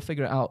we'll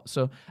figure it out.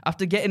 So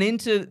after getting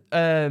into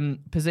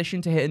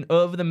position to hit an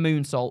over the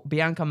moonsault,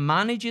 Bianca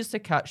manages to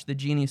catch the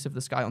Genius of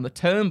the Sky on the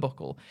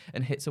turnbuckle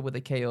and hits her with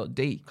a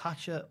KOD.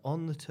 Catch her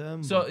on the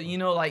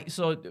turnbuckle.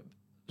 So,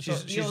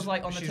 Io's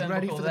like on the turnbuckle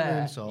ready for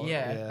there. The moonsault.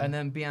 Yeah, and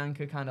then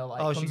Bianca kind of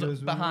like comes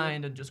up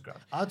behind and just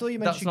grabs. I thought you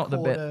meant she caught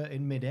her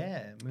in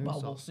midair.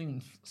 Well, we'll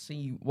soon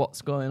see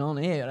what's going on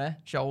here,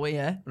 shall we?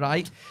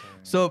 Right.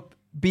 So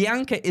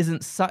Bianca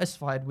isn't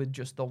satisfied with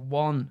just the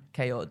one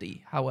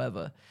KOD,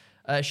 however.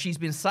 She's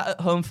been sat at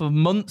home for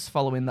months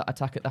following that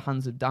attack at the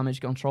hands of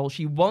Damage Control.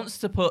 She wants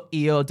to put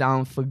Io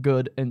down for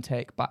good and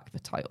take back the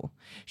title.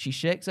 She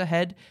shakes her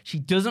head. She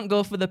doesn't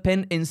go for the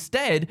pin.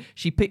 Instead,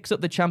 she picks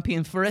up the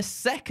champion for a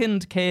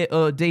second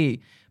KOD.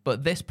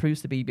 But this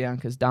proves to be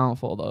Bianca's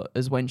downfall, though,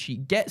 as when she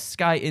gets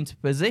Sky into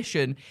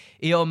position,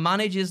 Io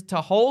manages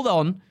to hold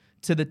on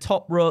to the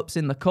top ropes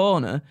in the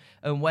corner,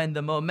 and when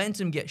the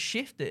momentum gets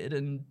shifted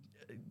and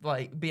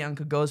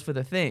Bianca goes for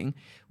the thing,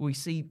 we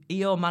see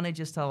Io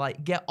manages to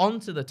get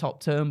onto the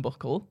top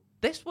turnbuckle.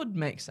 This would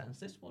make sense.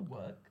 This would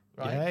work,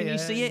 right? Yeah, Can you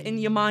see it in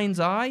your mind's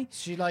eye?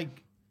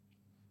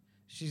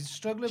 She's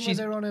struggling with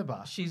her on her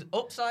back. She's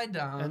upside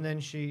down, and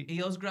then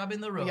Io's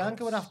grabbing the ropes.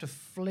 Bianca would have to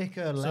flick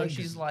her legs.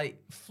 So she's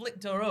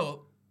flicked her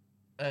up,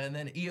 and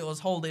then Io's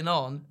holding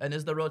on. And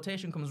as the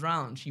rotation comes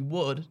round, she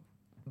would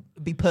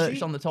be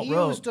perched on the top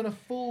rope. Io's done a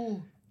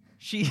full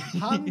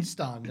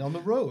handstand on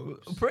the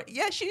ropes.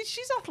 Yeah,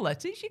 she's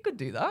athletic. She could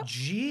do that.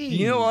 Jeez.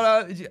 You know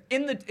what?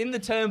 In the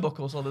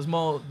turnbuckle, so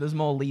there's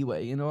more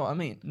leeway. You know what I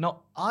mean?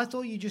 I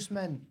thought you just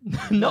meant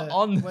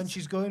when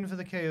she's going for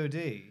the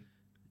KOD.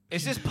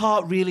 Is this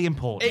part really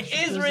important?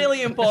 It is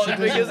really important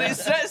because it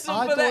sets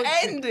up for the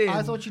ending.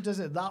 I thought she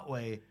does it that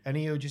way, and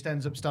Io just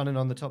ends up standing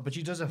on the top. But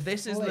she does a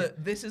This is the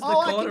I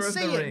corner can of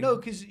see the ring. No,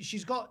 because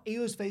she's got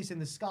Io's face in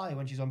the sky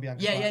when she's on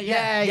Bianca's back.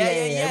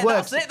 Yeah. It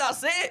works.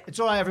 That's it. It's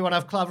all right, everyone.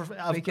 I've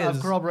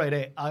corroborated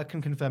it. I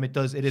can confirm it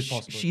does. It is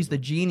possible. She's the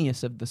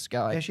genius of the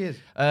Sky. Yeah, she is.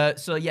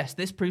 So yes,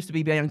 this proves to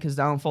be Bianca's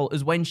downfall,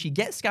 as when she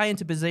gets Sky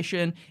into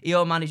position,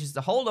 Io manages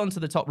to hold on to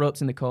the top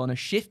ropes in the corner,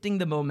 shifting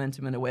the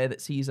momentum in a way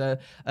that sees her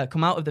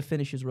come out of the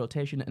finisher's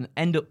rotation and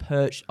end up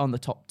perched on the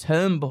top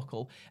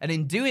turnbuckle. And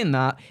in doing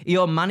that,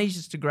 Io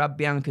manages to grab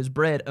Bianca's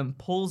braid and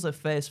pulls her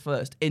face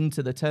first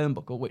into the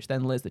turnbuckle, which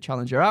then lays the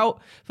challenger out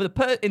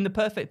in the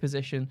perfect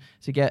position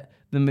to get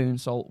the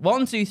moonsault.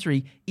 1, 2,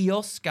 3.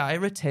 Io Sky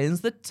retains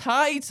the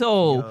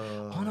title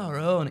on her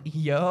own.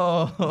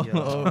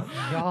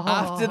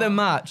 After the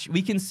match,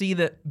 we can see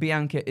that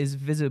Bianca is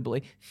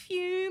visibly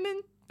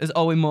fuming, as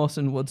Owen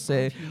Mawson would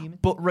say.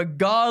 But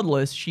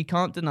regardless, she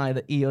can't deny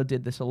that Io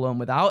did this alone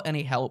without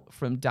any help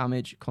from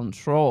Damage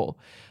Control.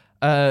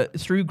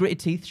 Through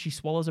gritted teeth, she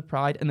swallows her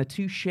pride, and the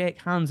two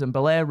shake hands, and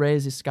Belair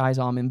raises Sky's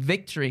arm in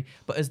victory.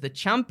 But as the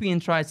champion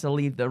tries to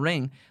leave the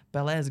ring,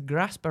 Belair's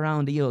grasp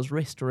around Io's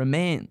wrist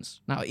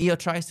remains. Now, Io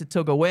tries to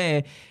tug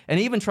away and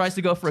even tries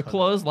to go for a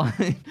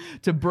clothesline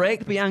to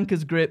break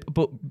Bianca's grip,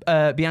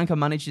 but Bianca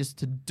manages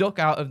to duck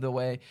out of the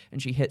way,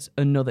 and she hits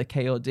another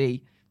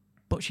KOD.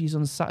 But she's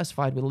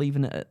unsatisfied with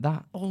leaving it at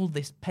that. All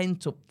this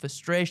pent-up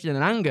frustration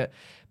and anger.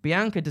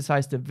 Bianca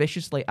decides to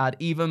viciously add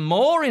even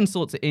more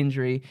insult to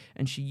injury,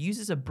 and she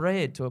uses a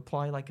braid to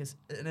apply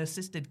an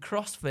assisted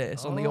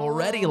crossface on the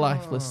already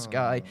lifeless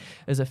Sky,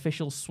 as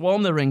officials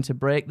swarm the ring to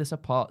break this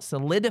apart,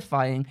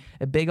 solidifying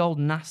a big old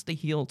nasty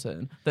heel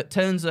turn that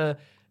turns her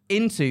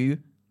into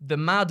the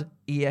mad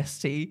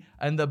EST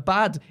and the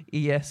bad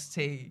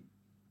EST.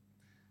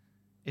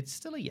 It's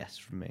still a yes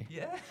from me.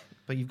 Yeah.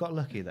 But you've got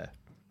lucky there.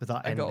 with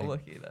that I ending. got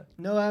lucky there.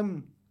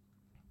 No,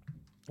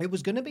 it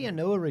was going to be a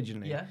no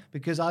originally. Yeah.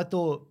 Because I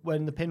thought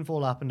when the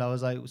pinfall happened, I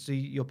was like, so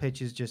your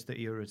pitch is just that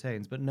Io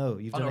retains. But no,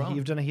 you've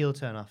done a heel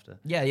turn after.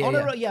 Yeah. On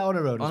her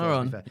own. On her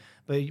own.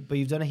 But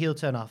you've done a heel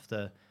turn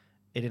after.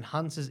 It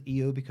enhances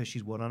Io because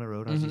she's won on her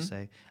own, as you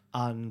say.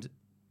 And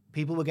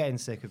people were getting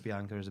sick of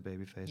Bianca as a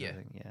babyface, I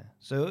think. Yeah.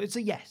 So it's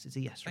a yes. It's a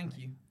yes. Thank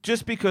you.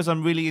 Just because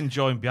I'm really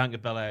enjoying Bianca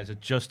Belair as a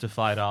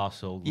justified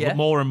arsehole. Yeah.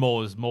 More and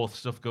more as more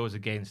stuff goes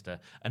against her.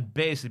 And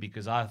basically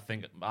because I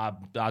think I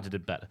did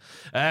it better.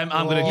 I'm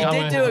going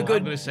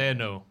to say a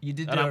no. You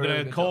did do and a I'm really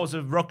going to good cause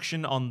a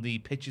ruction on the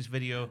pitches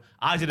video.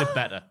 I did it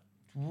better.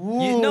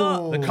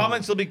 The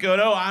comments will be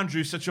going, oh,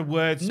 Andrew's such a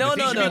wordsmith.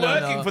 He should be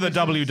working for the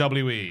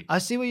WWE. I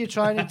see what you're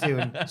trying to do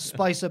and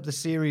spice up the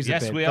series a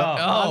bit. Yes, we but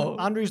are.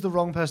 Andrew's the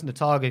wrong person to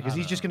target because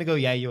he's just going to go,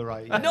 yeah, you're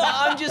right. Yeah. No,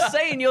 I'm just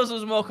saying yours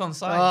was more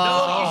concise.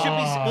 No, you should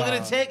be. We're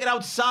going to take it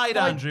outside,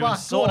 Fight Andrew, back, and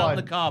sort go out on.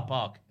 the car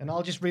park. And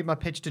I'll just read my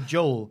pitch to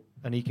Joel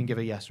and he can give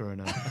a yes or a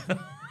no.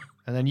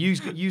 And then you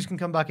can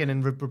come back in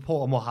and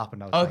report on what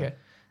happened outside.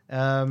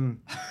 Okay.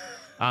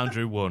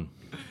 Andrew won.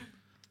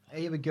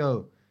 Here we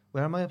go.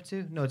 Where am I up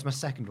to? No, it's my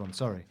second one.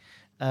 Sorry.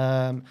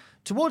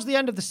 Towards the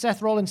end of the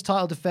Seth Rollins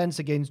title defense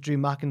against Drew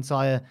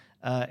McIntyre,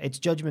 the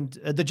Judgment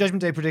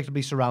Day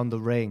predictably surround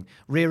the ring.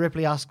 Rhea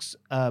Ripley asks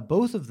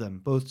both of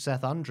them, both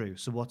Seth and Drew.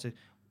 So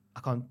I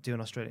can't do an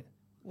Australian.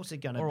 What's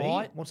it gonna be?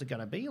 Right. What's it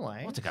gonna be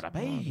like? What's it going to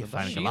be? You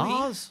find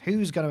Really?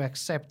 Who's gonna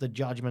accept the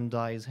Judgment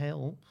Day's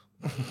help?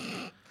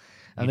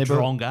 And they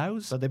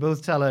both. But they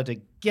both tell her to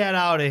get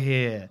out of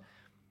here.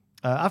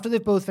 After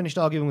they've both finished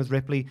arguing with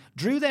Ripley,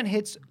 Drew then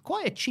hits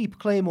quite a cheap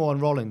Claymore on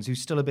Rollins,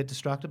 who's still a bit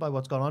distracted by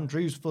what's gone on.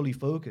 Drew's fully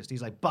focused.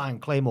 He's like, bang,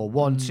 Claymore,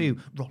 1, 2.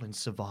 Rollins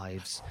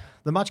survives.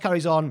 The match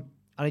carries on,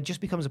 and it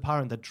just becomes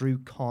apparent that Drew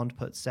can't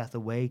put Seth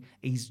away.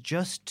 He's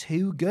just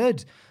too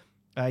good.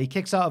 He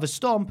kicks out of a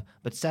stomp,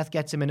 but Seth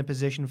gets him in a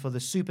position for the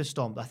super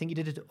stomp. I think he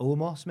did it to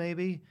Omos,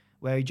 maybe,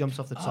 where he jumps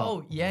off the top.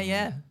 Oh,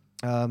 yeah.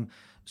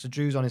 So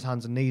Drew's on his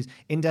hands and knees.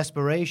 In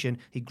desperation,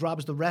 he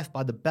grabs the ref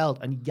by the belt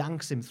and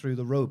yanks him through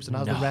the ropes. And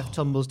as the ref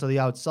tumbles to the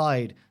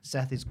outside,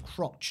 Seth is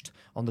crotched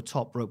on the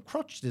top rope.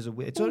 Crotched is a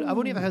weird... I've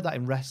only ever heard that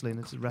in wrestling.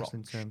 It's a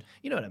wrestling term.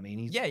 You know what I mean?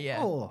 He's, Yeah.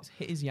 Oh, He's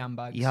hit his yam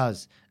bags. he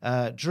has.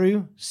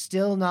 Drew,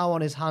 still now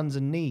on his hands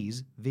and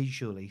knees,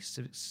 visually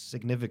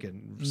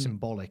significant,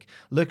 symbolic,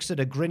 looks at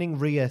a grinning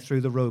Rhea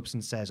through the ropes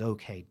and says,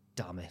 okay,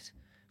 damn it.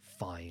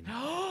 Fine.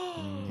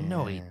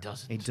 No, he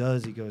doesn't. He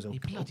does. He goes, He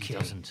bloody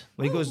doesn't.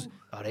 Well, he goes,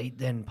 all right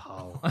then,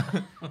 pal.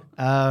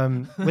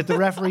 With the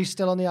referee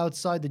still on the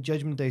outside, the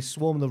Judgment Day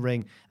swarm the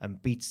ring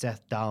and beat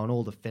Seth down,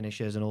 all the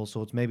finishers and all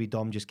sorts. Maybe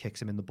Dom just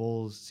kicks him in the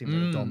balls. Seems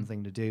like a Dom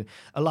thing to do.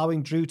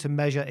 Allowing Drew to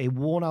measure a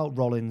worn-out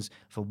Rollins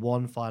for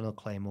one final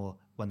Claymore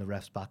when the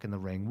ref's back in the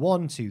ring.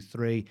 1, 2,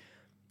 3.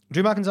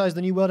 Drew McIntyre is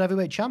the new World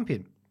Heavyweight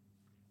Champion.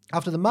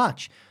 After the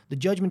match, the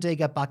Judgment Day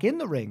get back in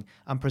the ring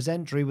and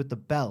present Drew with the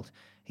belt.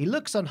 He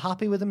looks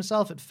unhappy with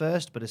himself at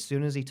first, but as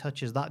soon as he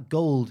touches that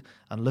gold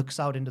and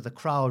looks out into the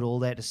crowd all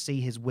there to see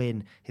his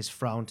win, his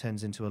frown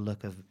turns into a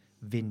look of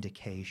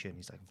vindication.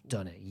 He's like, I've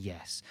done it,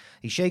 yes.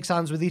 He shakes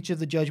hands with each of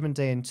the Judgment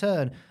Day in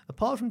turn,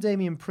 apart from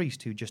Damian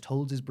Priest, who just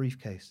holds his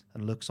briefcase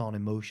and looks on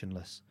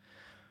emotionless.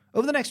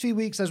 Over the next few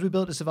weeks, as we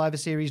build a Survivor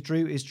Series,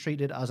 Drew is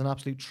treated as an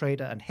absolute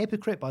traitor and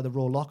hypocrite by the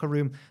Raw locker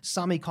room.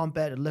 Sammy can't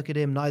bear to look at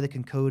him, neither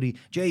can Cody.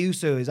 Jey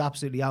Uso is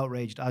absolutely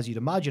outraged, as you'd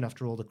imagine,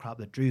 after all the crap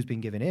that Drew's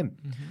been giving him.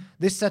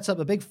 This sets up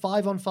a big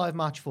 5-on-5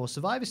 match for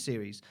Survivor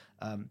Series.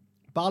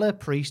 Balor,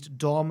 Priest,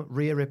 Dom,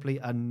 Rhea Ripley,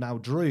 and now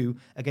Drew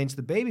against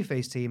the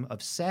babyface team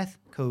of Seth,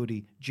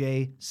 Cody,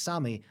 Jey,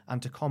 Sammy, and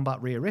to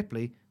combat Rhea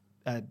Ripley,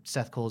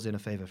 Seth calls in a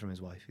favor from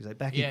his wife. He's like,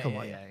 Becky, come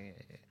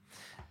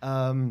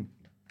on.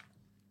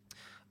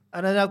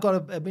 And then I've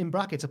got, in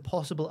brackets, a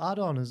possible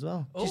add-on as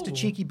well. Just a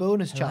cheeky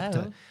bonus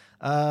chapter.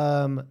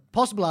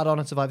 Possible add-on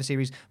at Survivor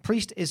Series.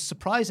 Priest is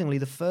surprisingly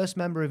the first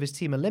member of his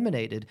team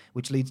eliminated,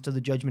 which leads to the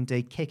Judgment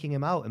Day kicking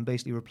him out and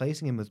basically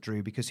replacing him with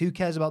Drew, because who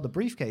cares about the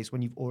briefcase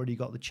when you've already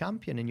got the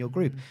champion in your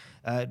group?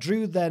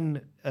 Drew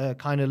then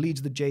kind of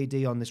leads the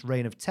JD on this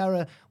reign of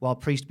terror, while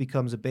Priest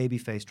becomes a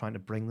babyface trying to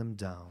bring them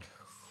down.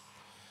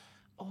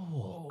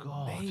 Oh,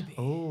 God. Baby.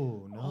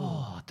 Oh, no.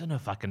 Oh, I don't know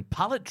if I can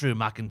palate Drew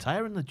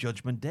McIntyre in the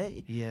Judgment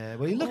Day. Yeah,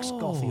 well, he looks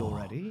gothy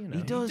already. You know.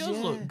 He does, He does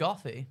yeah. look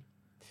gothy.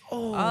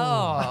 Oh. Oh.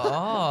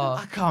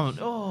 I can't.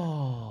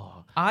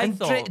 Oh. I and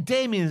thought...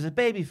 Damien's a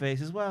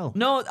babyface as well.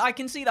 No, I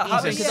can see that He's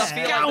happening a because I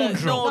feel like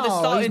scoundrel. they're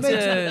starting to.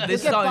 They're Get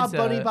starting Bad to.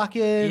 Bunny back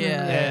in.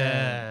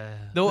 Yeah.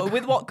 Though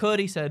with what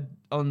Cody said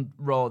on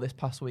Raw this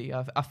past week,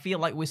 I feel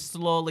like we're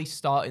slowly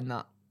starting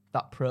that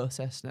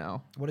process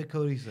now. What did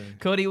Cody say?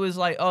 Cody was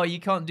like, "Oh,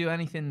 you can't do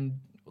anything,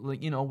 like,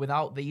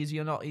 without these.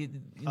 You're not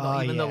even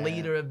the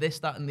leader of this,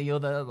 that, and the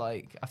other."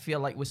 Like, I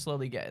feel like we're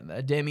slowly getting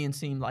there. Damien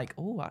seemed like,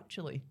 "Oh,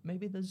 actually,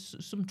 maybe there's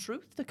some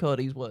truth to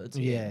Cody's words."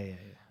 Yeah.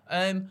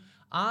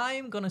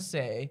 I'm gonna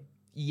say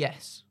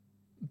yes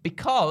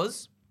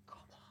because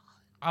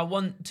I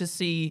want to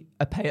see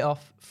a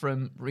payoff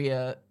from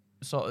Rhea,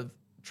 sort of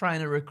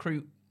trying to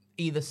recruit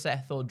either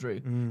Seth or Drew.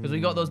 Because we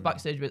got those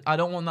backstage bits. I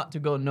don't want that to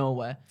go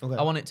nowhere. Okay.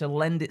 I want it to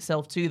lend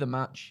itself to the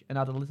match and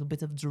add a little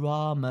bit of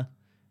drama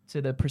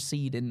to the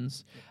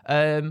proceedings.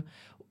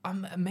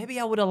 Maybe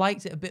I would have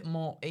liked it a bit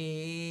more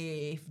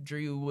if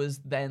Drew was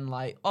then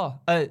like,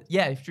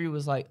 if Drew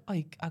was like,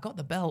 I got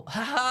the belt.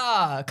 Ha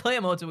ha!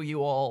 Claymore to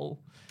you all.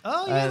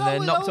 Oh, yeah, and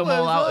then knocked them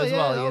all out as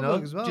well, you know?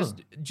 As well.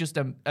 Just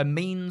a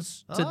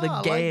means to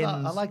the gains.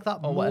 I like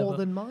that more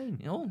than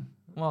mine. Oh,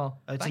 well.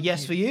 It's a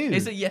yes for you.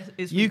 It's a yes.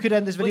 You could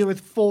end this video with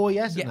 4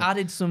 yeses. You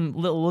added some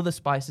little other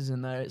spices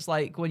in there. It's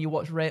like when you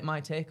watch Rate My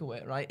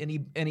Takeaway, right? And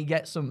he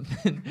gets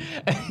something.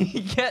 And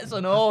he gets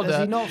an order.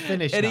 Has he not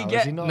finished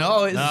and now?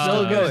 No, it's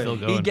still it's good. still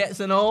going. He gets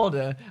an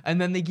order, and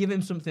then they give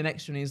him something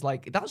extra, and he's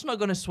like, "That's not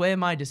going to sway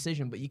my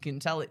decision," but you can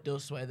tell it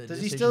does sway the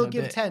decision. Does he still a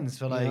give bit, 10s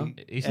for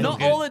like? He's Not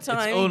still all good. the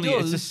time, It's he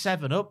does. a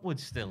 7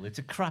 upwards still. It's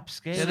a crap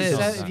scale. It is.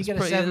 If you get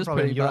a 7 from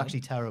him, you're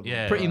actually terrible.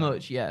 Yeah. Pretty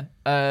much, yeah.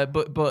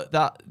 But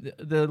that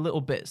the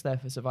little bits there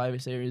for Survivor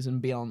Series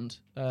and beyond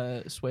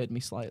swayed me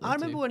slightly. I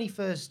remember when he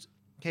first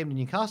came to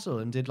Newcastle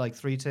and did like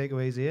 3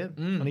 takeaways a year,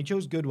 and he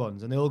chose good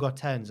ones, and they all got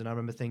 10s. And I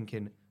remember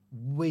thinking,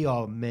 we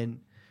are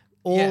mint.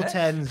 All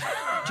 10s.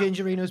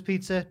 Gingerino's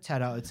Pizza,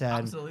 10 out of 10.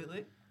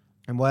 Absolutely.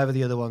 And whatever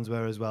the other ones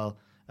were as well.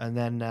 And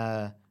then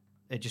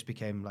it just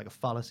became like a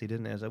fallacy,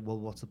 didn't it? I was like, well,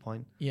 what's the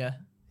point? Yeah.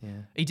 Yeah.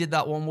 He did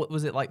that one. What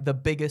was it, like the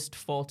biggest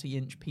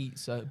 40-inch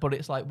pizza? But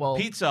it's like, well,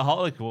 Pizza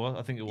Holic,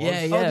 I think it was.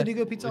 Yeah, Oh, did he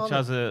go Pizza Which Holic?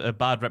 has a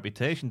bad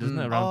reputation, doesn't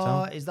it, around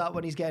town? Is that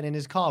when he's getting in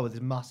his car with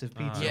his massive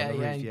pizza on the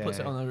roof? and he puts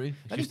it on the roof.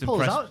 And he Just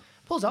pulls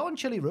impressed- out on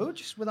Chilly Road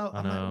just without.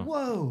 I'm know. like,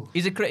 whoa.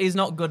 He's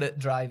not good at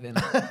driving.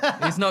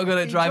 He's not good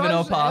at He driving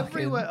or drives parking.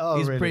 everywhere. Oh,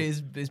 he's really?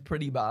 he's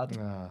pretty bad.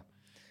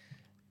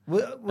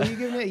 Were you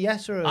giving it a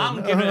yes or a I'm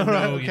giving it a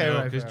no,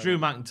 right, because fair Drew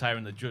McIntyre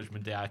in the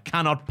Judgment Day, I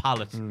cannot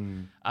palate,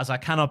 as I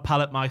cannot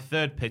palate my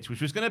third pitch,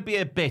 which was going to be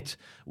a bit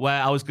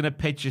where I was going to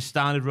pitch a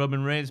standard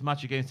Roman Reigns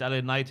match against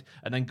LA Knight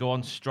and then go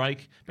on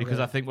strike, because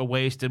I think we're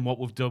wasting what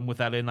we've done with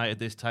LA Knight at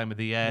this time of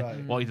the year,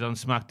 what he did on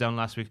SmackDown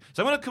last week.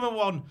 So I'm going to come with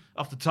one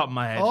off the top of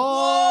my head.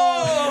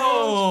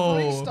 Oh,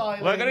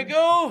 freestyling. We're going to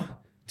go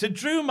to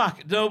Drew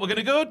Mac. No, we're going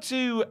to go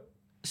to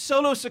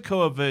Solo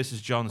Sikoa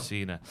versus John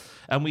Cena.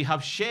 And we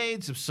have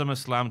shades of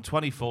SummerSlam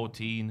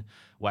 2014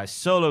 where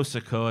Solo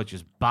Sikoa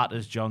just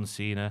batters John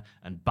Cena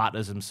and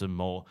batters him some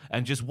more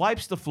and just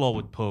wipes the floor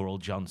with poor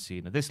old John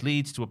Cena. This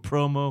leads to a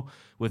promo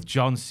with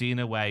John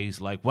Cena where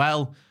he's like,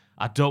 well,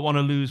 I don't want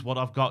to lose what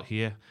I've got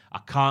here. I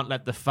can't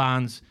let the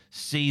fans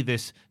see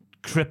this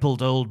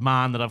crippled old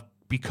man that I've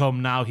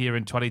become now here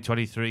in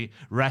 2023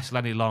 wrestle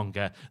any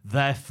longer.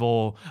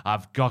 Therefore,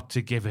 I've got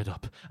to give it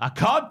up. I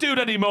can't do it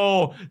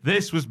anymore.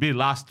 This was my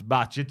last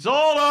match. It's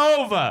all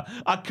over.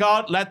 I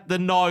can't let the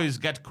noise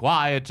get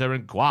quieter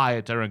and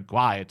quieter and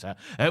quieter.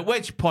 At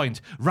which point,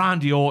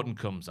 Randy Orton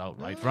comes out,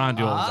 right?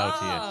 Randy Orton's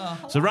out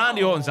here. So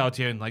Randy Orton's out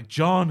here and like,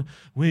 John,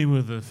 we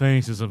were the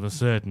faces of a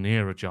certain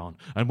era, John,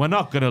 and we're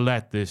not going to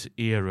let this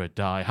era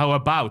die. How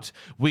about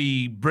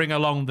we bring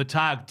along the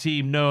tag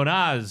team known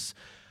as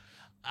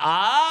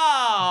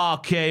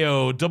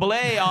RKO, double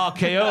A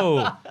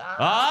RKO,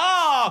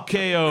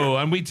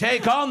 RKO, and we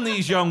take on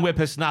these young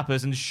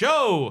whippersnappers and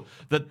show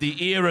that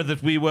the era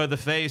that we were the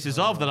faces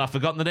of, that I've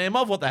forgotten the name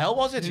of, what the hell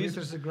was it?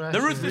 Ruthless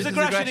Aggression. The Ruthless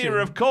Aggression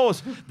era, of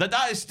course, that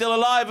is still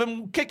alive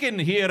and kicking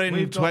here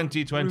in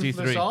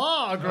 2023.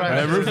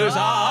 Ruthless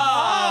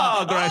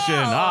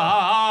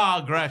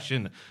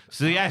Aggression.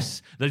 So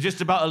yes, they're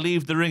just about to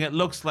leave the ring. It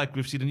looks like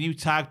we've seen a new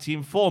tag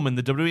team form in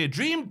the WWE, a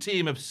dream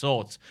team of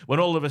sorts, when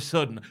all of a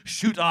sudden,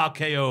 shoot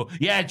RKO.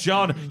 Yeah,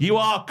 John, you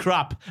are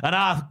crap, and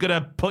I'm going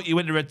to put you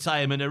into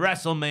retirement at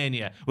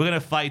WrestleMania. We're going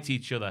to fight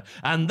each other.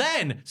 And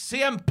then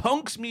CM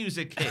Punk's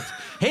music hit.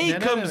 He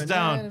comes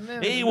down.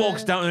 He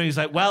walks down and he's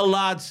like, well,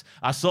 lads,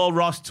 I saw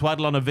Ross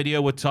Tweddle on a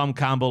video with Tom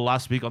Campbell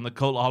last week on the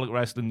Cultaholic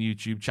Wrestling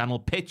YouTube channel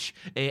pitch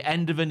a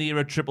end of an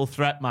era triple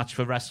threat match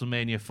for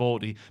WrestleMania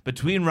 40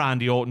 between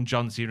Randy Orton,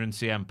 John Cena, and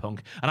CM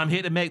Punk. And I'm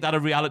here to make that a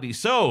reality.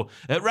 So,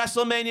 at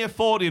WrestleMania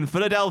 40 in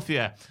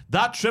Philadelphia,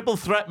 that triple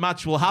threat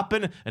match will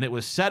happen, and it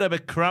was set up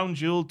at Crown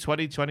Jewel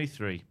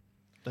 2023.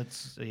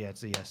 It's a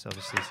yes,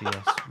 obviously. It's a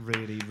yes.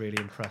 Really, really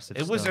impressive.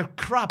 It was a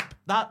crap.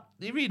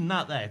 You're reading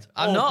that there. It's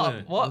I'm awful.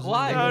 not. What?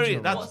 Why?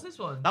 What's this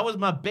one? That was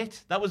my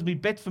bit. That was me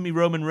bit for me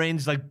Roman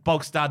Reigns like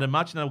bog standard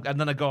match, and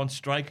then I go on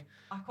strike.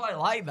 I quite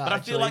like that. But I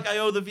feel like I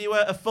owe the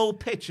viewer a full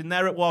pitch, and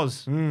there it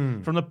was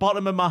from the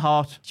bottom of my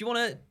heart. Do you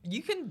want to?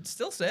 You can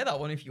still say that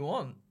one if you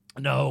want.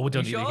 No, we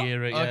don't need sure? to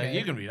hear it. Yeah, Okay.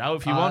 you can read it out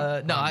if you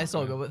want. No, it's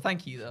all good. But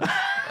thank you though.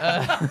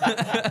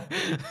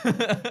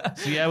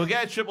 So yeah, we'll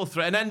get a triple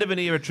threat. An end of an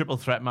era triple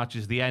threat match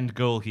is the end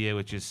goal here,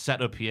 which is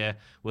set up here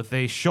with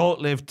a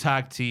short-lived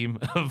tag team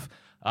of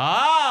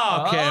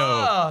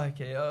RKO.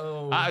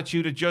 RKO.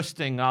 Attitude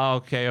adjusting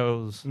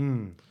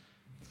RKOs.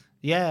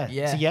 Yeah.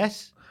 Yeah. It's a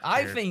yes.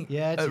 I think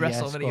Yeah, it's at a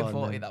yes. WrestleMania Go on,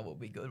 40 then. that would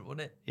be good,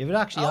 wouldn't it? If it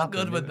actually How happened,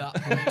 good would that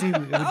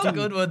be? How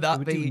good would that it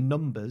would be? do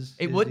numbers.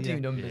 It is would the- do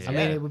numbers. I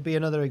mean, it would be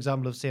another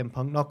example of CM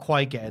Punk not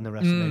quite getting the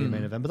WrestleMania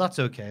main event, but that's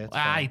okay. It's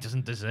fine. He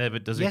doesn't deserve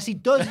it, does he? Yes, he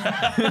does.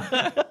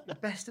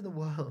 best in the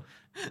world.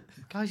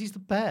 Guys, he's the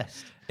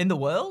best. In the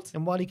world?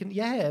 And while he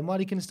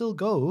can still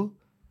go,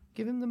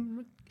 give him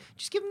the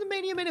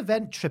Mania main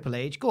event, Triple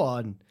H. Go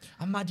on.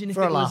 Imagine if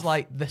For a it was laugh.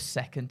 like the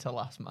second to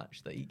last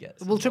match that he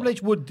gets. Well, Triple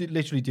H would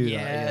literally do that.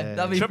 Yeah,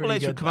 that'd be Triple pretty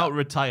H good, would come out of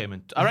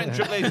retirement. I reckon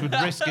Triple H would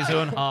risk his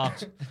own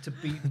heart to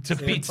beat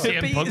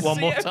CM Punk one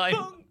more time.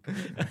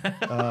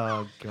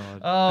 Oh,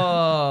 God.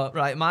 Oh,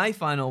 right. My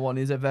final one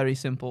is a very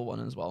simple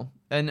one as well.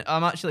 And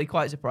I'm actually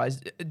quite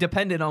surprised.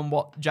 Depending on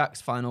what Jack's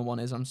final one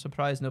is, I'm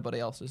surprised nobody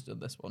else has done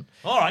this one.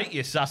 All right,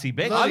 you sassy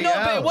bitch. I'm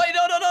not. Wait,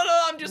 no.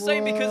 I'm just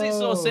saying because it's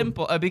so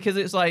simple. Because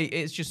it's like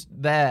it's just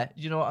there.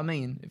 Do you know what I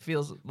mean? It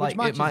feels like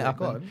it might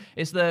happen.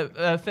 It's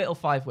the Fatal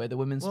 5-Way, the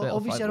women's Fatal 5-Way.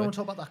 Obviously, I don't want to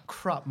talk about that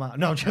crap, man.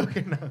 No, I'm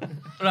joking. No.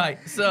 Right.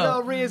 So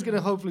no, Rhea's going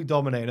to hopefully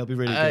dominate. It'll be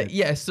really good.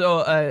 Yeah.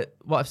 So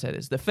what I've said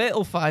is the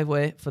Fatal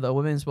 5-Way for the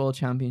Women's World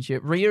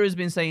Championship. Rhea has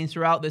been saying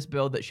throughout this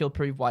build that she'll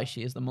prove why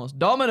she is the most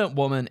dominant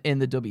woman in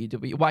the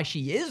WWE. Why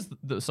she is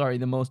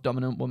the most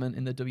dominant woman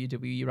in the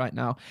WWE right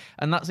now.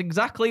 And that's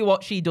exactly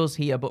what she does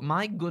here. But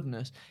my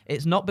goodness,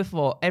 it's not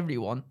before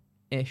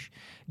everyone-ish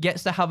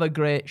gets to have a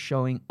great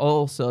showing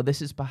also.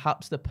 This is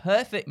perhaps the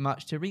perfect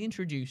match to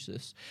reintroduce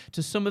us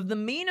to some of the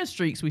meaner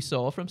streaks we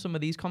saw from some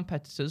of these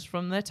competitors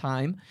from their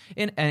time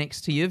in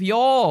NXT of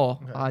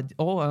yore. Okay.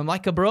 I'm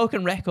like a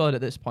broken record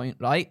at this point,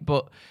 right?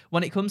 But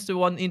when it comes to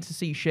wanting to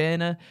see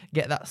Shayna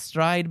get that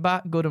stride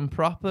back good and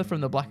proper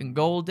from the black and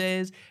gold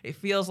days, it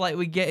feels like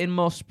we're getting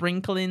more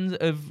sprinklings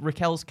of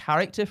Raquel's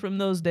character from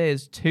those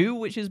days too,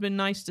 which has been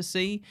nice to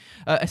see.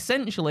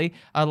 Essentially,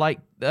 I like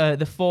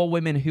the four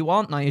women who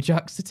aren't Nia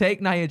Jax to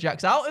take Nia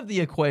Jax out of the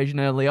equation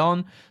early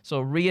on,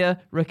 so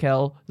Rhea,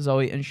 Raquel,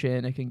 Zoe, and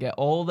Shayna can get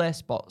all their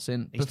spots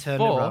in. He's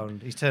turning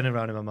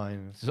around in my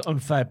mind. There's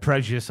unfair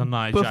prejudice on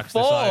Nia Jax.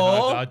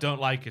 I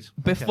don't like it.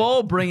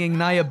 Before bringing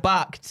Nia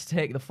back to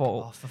take the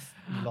fall.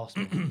 You lost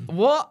me.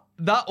 What?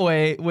 That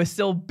way, we're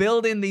still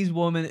building these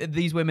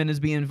women as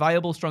being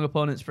viable, strong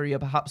opponents for Rhea,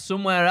 perhaps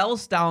somewhere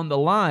else down the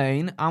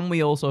line, and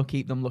we also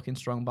keep them looking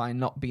strong by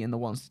not being the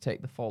ones to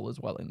take the fall as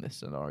well in this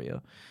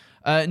scenario.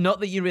 Not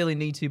that you really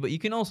need to, but you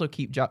can also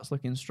keep Jax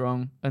looking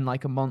strong and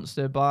like a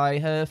monster by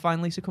her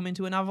finally succumbing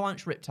to an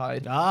avalanche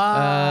riptide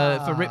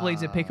for Ripley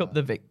to pick up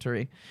the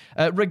victory.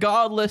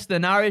 Regardless, the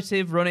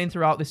narrative running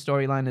throughout this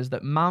storyline is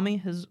that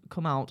Mami has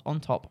come out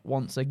on top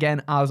once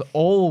again, as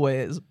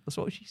always. That's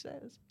what she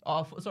says.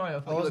 Oh, sorry,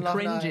 I thought you were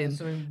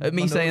cringing at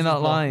me saying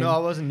that line. No, I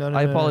wasn't. No,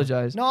 I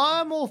apologize. No,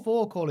 I'm all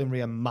for calling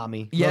Rhea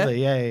Mami. Yeah?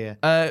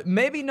 Yeah.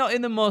 Maybe not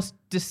in the most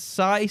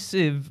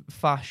decisive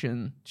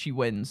fashion she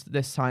wins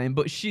this time,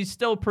 but she's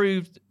still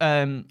proved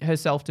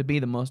herself to be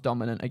the most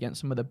dominant against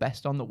some of the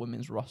best on the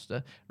women's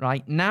roster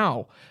right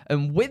now.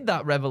 And with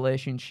that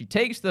revelation, she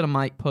takes to the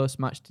mic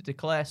post-match to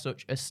declare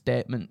such a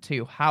statement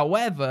too.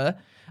 However,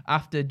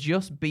 after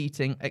just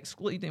beating,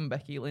 excluding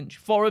Becky Lynch,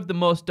 4 of the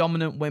most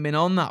dominant women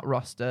on that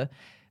roster,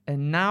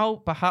 and now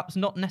perhaps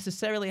not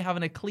necessarily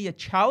having a clear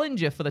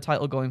challenger for the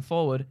title going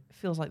forward, it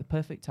feels like the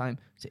perfect time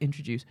to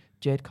introduce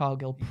Jade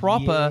Cargill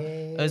proper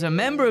as a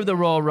member of the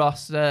Raw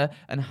roster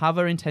and have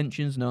her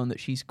intentions known that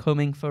she's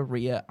coming for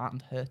Rhea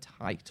and her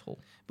title.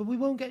 But we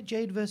won't get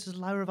Jade versus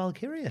Lyra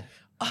Valkyria.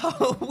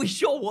 Oh, we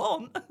sure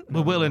won't.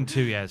 We will in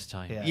 2 years'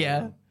 time.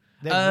 Yeah.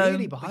 They're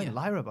really behind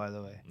Lyra, by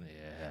the way. Yeah.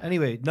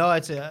 Anyway, no, I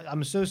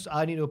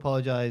need to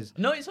apologize.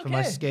 No, it's okay. For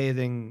my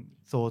scathing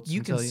thoughts.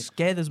 You can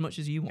scare as much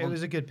as you want. It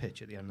was a good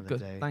pitch at the end of the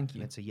day. Thank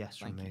you. And it's a yes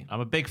from me.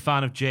 I'm a big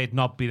fan of Jade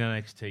not being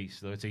NXT,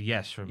 so it's a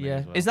yes from me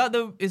as well.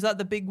 Is that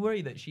the big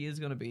worry that she is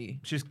going to be?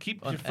 She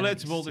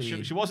flirts with all the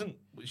shit. She wasn't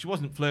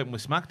flirting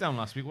with SmackDown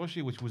last week, was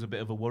she? Which was a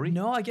bit of a worry.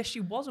 No, I guess she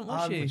wasn't,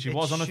 was she? She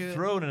was on a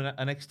throne in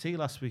NXT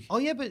last week. Oh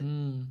yeah, but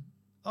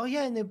oh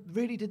yeah, and they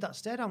really did that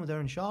stare down with her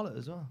in Charlotte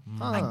as well.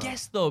 I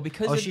guess though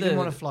because she didn't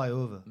want to fly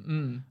over.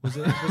 Was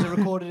it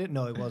recorded?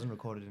 No, it wasn't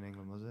recorded in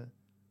England, was it?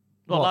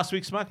 Well, last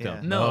week's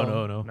SmackDown. Yeah.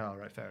 No. No,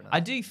 right, fair enough. I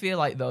do feel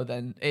like though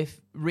then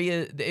if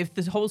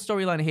the whole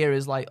storyline here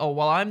is like, oh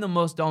well, I'm the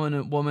most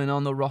dominant woman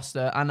on the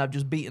roster and I've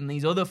just beaten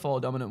these other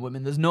 4 dominant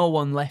women, there's no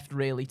one left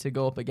really to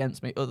go up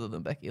against me other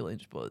than Becky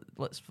Lynch, but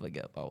let's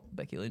forget about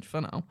Becky Lynch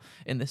for now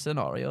in this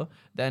scenario,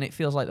 then it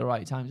feels like the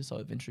right time to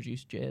sort of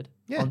introduce Jade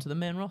onto the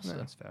main roster. Yeah,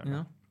 that's fair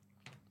enough.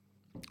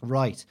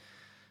 Right.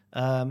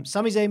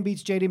 Sami Zayn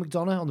beats JD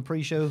McDonough on the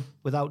pre-show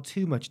without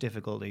too much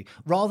difficulty.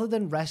 Rather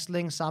than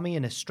wrestling Sami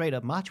in a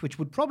straight-up match, which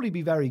would probably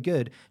be very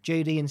good,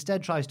 JD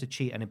instead tries to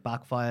cheat and it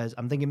backfires.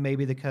 I'm thinking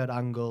maybe the Kurt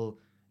Angle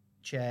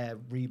chair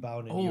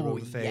rebound in your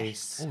over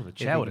face. Yes. Oh, the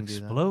chair would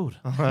explode.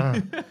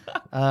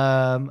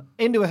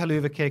 Into a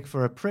haluva kick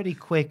for a pretty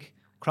quick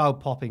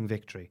crowd-popping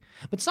victory.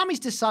 But Sami's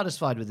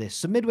dissatisfied with this,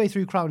 so midway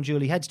through Crown Jewel,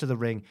 he heads to the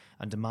ring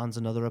and demands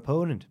another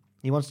opponent.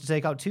 He wants to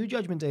take out 2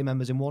 Judgment Day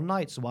members in one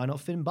night, so why not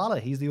Finn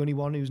Balor? He's the only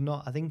one who's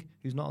not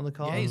on the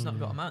card. Yeah, he's not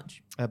got a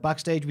match.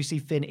 Backstage, we see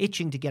Finn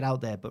itching to get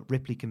out there, but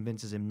Ripley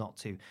convinces him not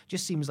to.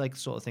 Just seems like the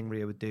sort of thing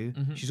Rhea would do.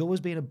 She's always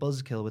been a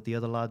buzzkill with the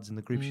other lads in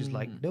the group. She's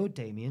like, no,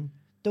 Damien,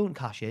 don't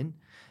cash in.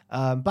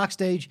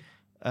 Backstage,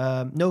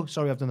 no,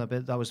 sorry, I've done that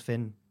bit. That was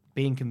Finn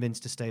being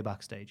convinced to stay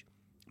backstage.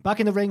 Back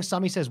in the ring,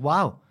 Sami says,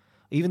 wow,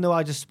 Even though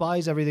I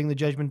despise everything the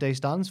Judgment Day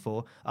stands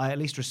for, I at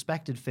least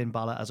respected Finn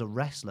Balor as a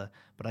wrestler.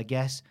 But I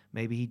guess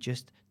maybe he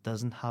just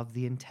doesn't have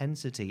the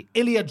intensity.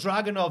 Ilya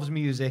Dragunov's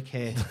music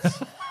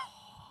hits.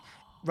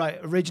 Right,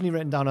 originally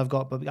written down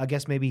but I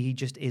guess maybe he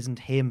just isn't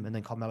him, and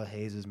then Carmelo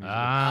Hayes' music. But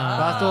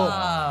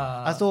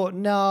I thought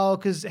no,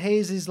 because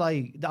Hayes is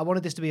like, I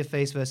wanted this to be a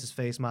face versus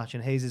face match,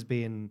 and Hayes is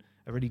being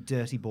a really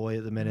dirty boy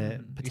at the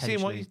minute. Potentially. You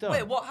seen what he's done?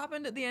 Wait, what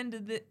happened at the end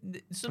of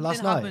something Last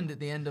happened night? at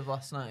the end of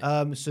last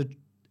night?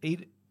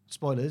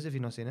 Spoilers if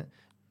you've not seen it.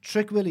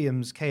 Trick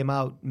Williams came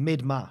out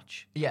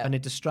mid-match, Yeah. and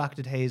it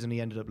distracted Hayes, and he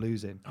ended up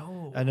losing.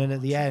 Oh, and then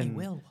at the Tricky end,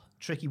 Will.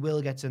 Tricky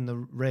Will gets in the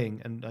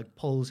ring and like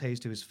pulls Hayes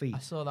to his feet. I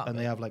saw that and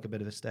bit. they have like a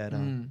bit of a stare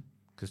down.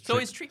 So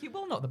is Tricky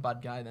Will not the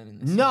bad guy then? In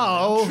this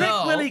No, Trick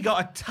No. Willie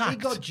got attacked. he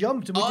got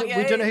jumped. And Oh, we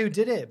yeah, don't know yeah. who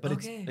did it, but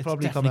Okay. it's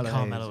probably definitely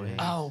Carmelo Carmelo Hayes. Hayes.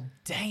 Oh,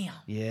 damn.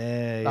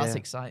 Yeah, That's yeah.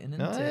 exciting, isn't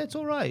No, it? it's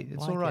all right.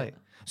 It's Like all right. it.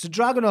 So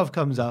Dragunov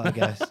comes out, I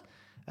guess,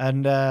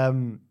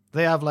 and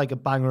they have like a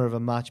banger of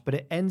a match, but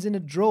it ends in a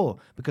draw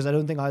because I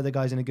don't think either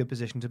guy's in a good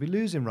position to be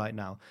losing right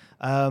now.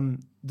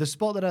 The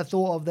spot that I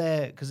thought of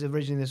there, because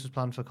originally this was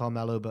planned for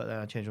Carmelo, but then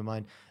I changed my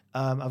mind.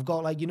 I've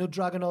got like,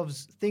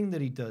 Dragunov's thing that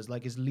he does,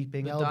 like his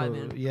leaping The elbow.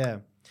 diamond. Yeah.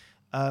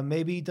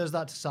 Maybe he does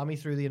that to Sammy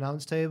through the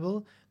announce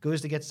table, goes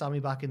to get Sammy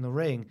back in the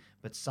ring,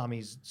 but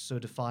Sammy's so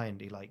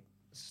defiant, he like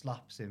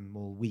slaps him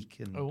all weak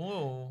and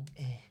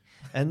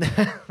and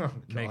oh,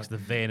 Makes God. the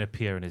vein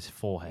appear in his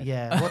forehead.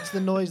 Yeah. What's the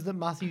noise that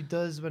Matthew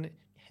does when it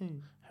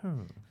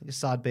a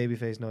sad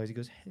babyface noise? He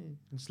goes and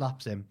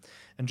slaps him,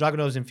 and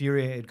Dragunov's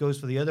infuriated, goes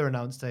for the other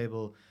announce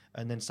table,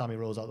 and then Sammy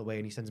rolls out the way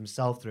and he sends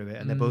himself through it,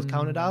 and they're both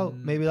counted out.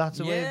 Maybe that's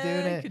a way of doing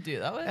you it. could do it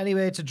that way.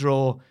 Anyway, it's a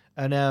draw,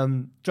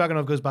 and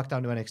Dragunov goes back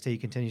down to NXT,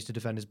 continues to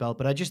defend his belt,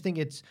 but I just think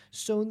it's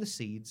sowing the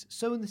seeds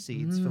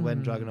for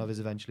when Dragunov is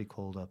eventually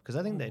called up, because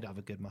I think they'd have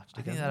a good match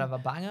I think together. they'd have a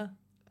banger.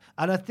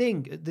 And I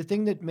think the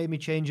thing that made me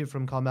change it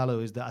from Carmelo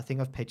is that I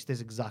think I've pitched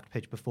this exact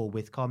pitch before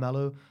with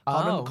Carmelo.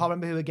 Can't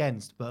remember who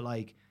against, but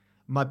like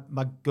my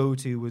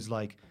go-to was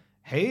like,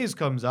 Hayes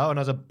comes out and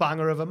has a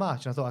banger of a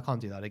match, and I thought I can't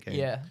do that again.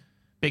 Yeah.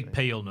 Big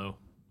P will know.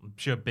 I'm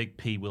sure Big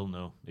P will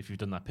know if you've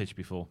done that pitch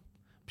before.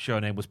 I'm sure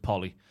her name was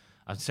Polly.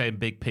 I'm saying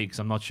Big P because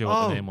I'm not sure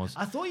what the name was.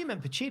 I thought you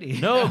meant Pacitti.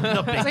 No,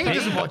 not Big P. He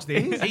doesn't watch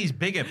these. He's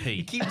Bigger P.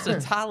 He keeps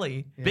a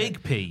tally.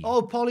 Big P.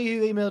 Oh, Polly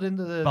who emailed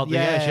into the... She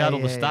had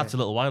all the stats a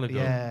little while ago.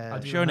 Yeah.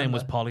 I'm sure her name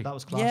was Polly. That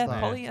was class. Yeah, that.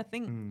 Polly, I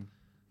think.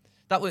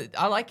 That was.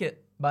 I like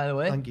it, by the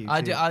way. Thank you,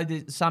 I too.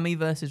 did Sammy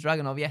versus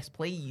Dragunov. Yes,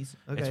 please.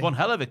 Okay. It's one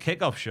hell of a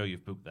kickoff show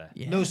you've booked there.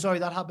 Yeah. No, sorry,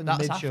 that happened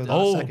That's mid-show. after. That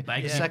was Oh, second.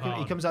 beg your He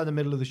pardon. comes out in the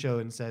middle of the show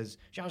and says,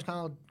 "Show's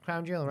called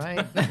Crown Jewel,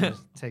 right?" And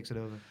just takes it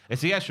over.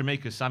 It's the extra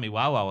make because Sammy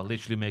Wow Wow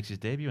literally makes his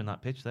debut in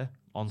that pitch there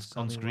on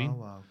screen.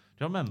 Wow.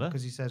 Do you remember?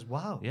 Because he says,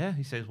 "Wow." Yeah,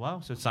 he says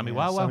wow. So it's Sammy Yeah,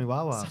 Wow Wow. Sammy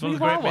Wow Wow. It's one of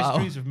the Sammy great Wow Wow.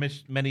 mysteries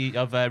of many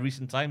of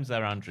recent times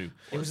there, Andrew.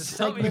 It was a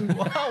Sammy segment.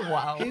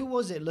 Wow. Who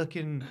was it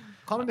looking? Can't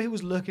remember who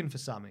was looking for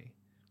Sammy.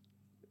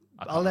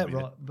 I I'll can't let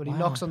remember Ross, it. but he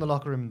knocks on the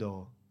locker room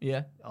door.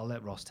 Yeah. I'll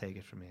let Ross take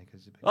it from here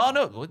because. Oh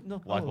no!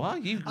 Why?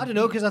 You? I don't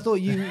know because I thought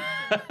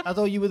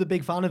you were the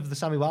big fan of the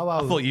Sammy Wow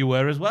Wow. I thought you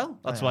were as well.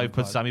 That's I why I am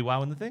put quite. Sammy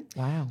Wow in the thing.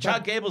 Wow.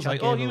 Chad Gable's Chad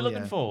like, oh, you Gable, were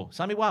looking yeah. for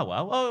Sammy Wow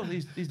Wow? Oh,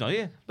 he's not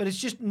here. But it's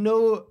just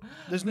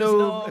there's no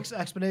no-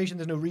 explanation,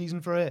 there's no reason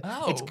for it.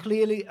 Oh. It's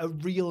clearly a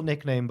real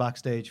nickname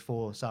backstage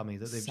for Sammy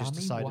that they've just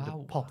Sammy decided Wow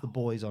to pop the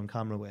boys on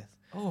camera with.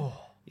 Oh.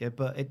 Yeah,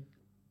 but it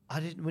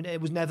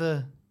was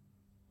never,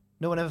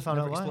 no one ever found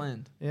Never out why.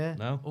 explained. Yeah.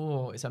 No.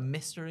 Oh, it's a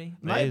mystery.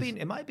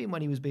 It might have been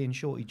when he was being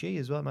Shorty G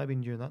as well. It might have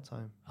been during that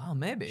time. Oh,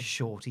 maybe.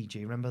 Shorty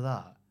G, remember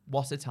that?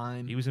 What a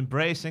time. He was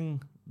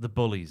embracing the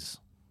bullies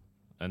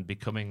and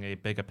becoming a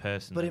bigger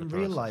person. But in in the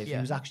real process. life, Yeah.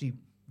 he was actually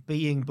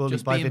being bullied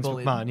Just by being Vince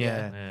bullied, McMahon.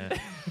 yeah.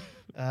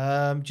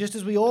 Yeah. Just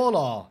as we all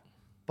are.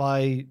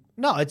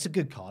 No, it's a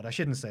good card. I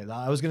shouldn't say that.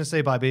 I was going to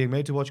say by being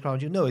made to watch Crown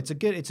Jewel. No, it's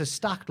a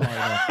stacked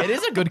lineup. It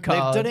is a good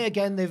card. They've done it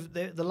again.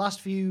 The last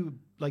few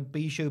like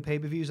B show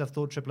pay-per-views, I've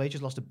thought Triple H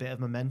has lost a bit of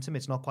momentum.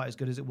 It's not quite as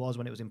good as it was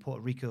when it was in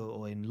Puerto Rico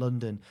or in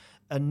London.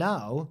 And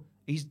now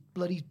he's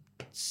bloody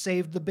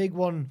saved the big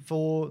one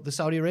for the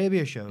Saudi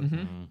Arabia show,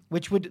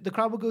 which the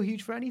crowd would go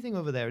huge for anything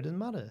over there. It doesn't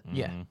matter.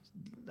 Yeah.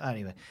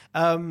 Anyway,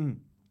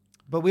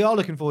 but we are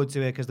looking forward to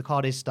it because the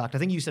card is stacked. I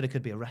think you said it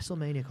could be a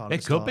WrestleMania card.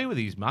 It could be with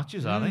these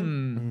matches, I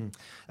think.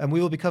 And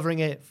we will be covering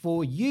it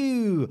for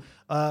you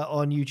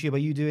on YouTube. Are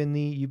you doing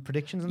the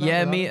predictions? And that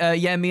Yeah, for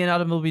that? me and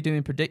Adam will be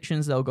doing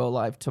predictions. They'll go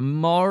live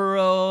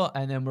tomorrow.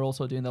 And then we're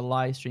also doing the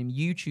live stream,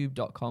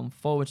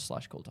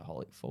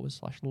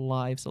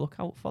 youtube.com/cultaholic/live. So look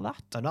out for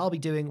that. And I'll be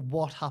doing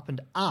what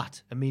happened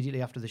at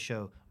immediately after the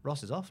show.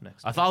 Ross is off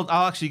next. I thought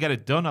I'll actually get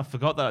it done. I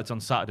forgot that it's on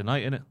Saturday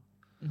night, innit?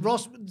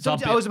 Ross, So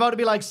I was about to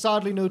be like,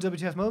 sadly, no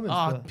WTF moments.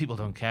 Oh, but people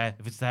don't care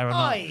if it's there or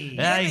not. Aye.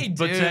 Yeah, they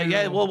but do.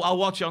 yeah, well, I'll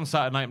watch it on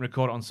Saturday night and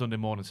record it on Sunday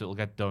morning, so it'll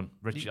get done.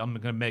 I'm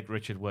going to make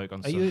Richard work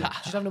on are Sunday. you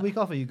just having a week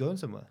off? Or are you going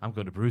somewhere? I'm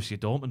going to Borussia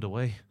Dortmund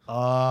away. So Oh.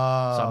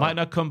 I might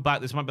not come back.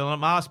 This might be on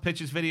Mars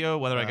Pitches video,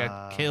 whether I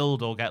get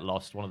killed or get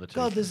lost, one of the two.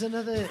 God, there's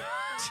another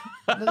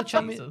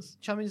Jesus.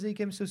 Champions League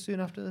game so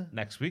soon after.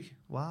 Next week.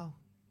 Wow.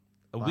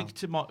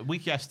 A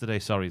week yesterday,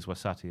 sorry, as we're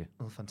sat here.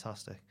 Oh,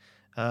 fantastic.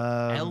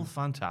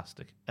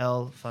 Fantastic.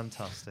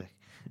 Fantastic.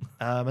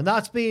 And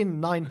that's been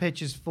 9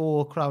 pitches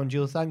for Crown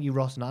Jewel. Thank you,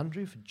 Ross and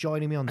Andrew, for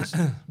joining me on this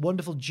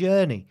wonderful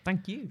journey.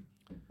 Thank you.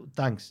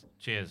 Thanks.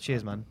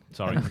 Cheers, man.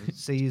 Sorry.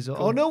 See you. Cool.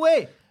 Oh, no,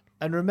 wait.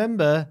 And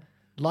remember,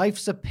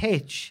 life's a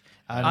pitch.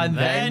 And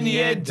then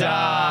you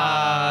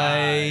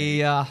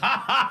die.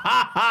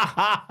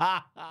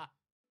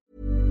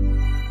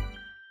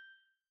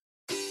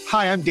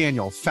 Hi, I'm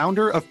Daniel,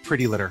 founder of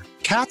Pretty Litter.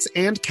 Cats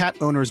and cat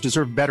owners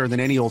deserve better than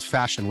any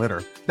old-fashioned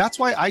litter. That's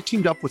why I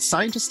teamed up with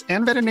scientists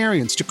and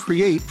veterinarians to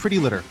create Pretty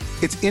Litter.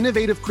 Its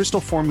innovative crystal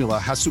formula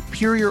has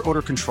superior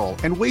odor control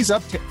and weighs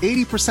up to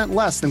 80%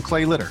 less than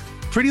clay litter.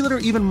 Pretty Litter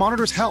even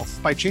monitors health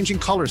by changing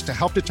colors to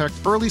help detect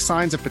early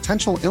signs of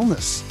potential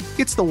illness.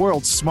 It's the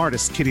world's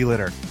smartest kitty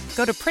litter.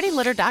 Go to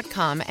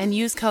prettylitter.com and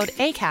use code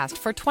ACAST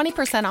for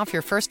 20% off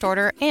your first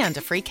order and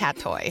a free cat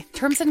toy.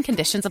 Terms and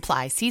conditions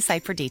apply. See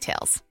site for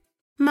details.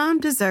 Mom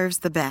deserves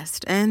the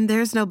best, and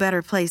there's no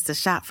better place to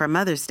shop for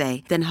Mother's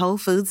Day than Whole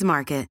Foods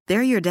Market.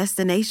 They're your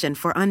destination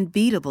for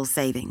unbeatable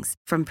savings,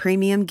 from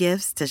premium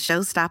gifts to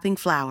show-stopping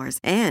flowers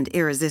and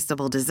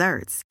irresistible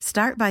desserts.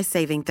 Start by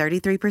saving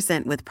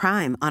 33% with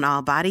Prime on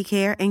all body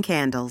care and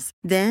candles.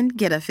 Then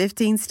get a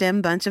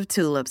 15-stem bunch of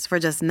tulips for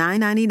just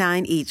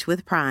 $9.99 each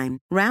with Prime.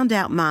 Round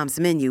out Mom's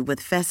menu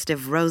with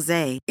festive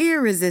rosé,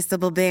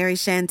 irresistible berry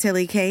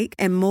chantilly cake,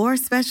 and more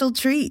special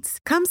treats.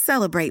 Come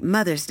celebrate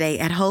Mother's Day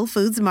at Whole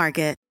Foods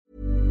Market.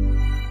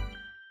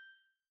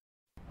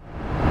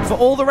 For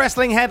all the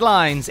wrestling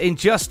headlines in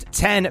just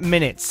 10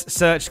 minutes,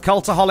 search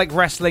Cultaholic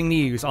Wrestling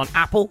News on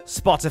Apple,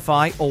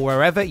 Spotify, or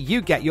wherever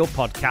you get your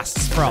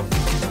podcasts from.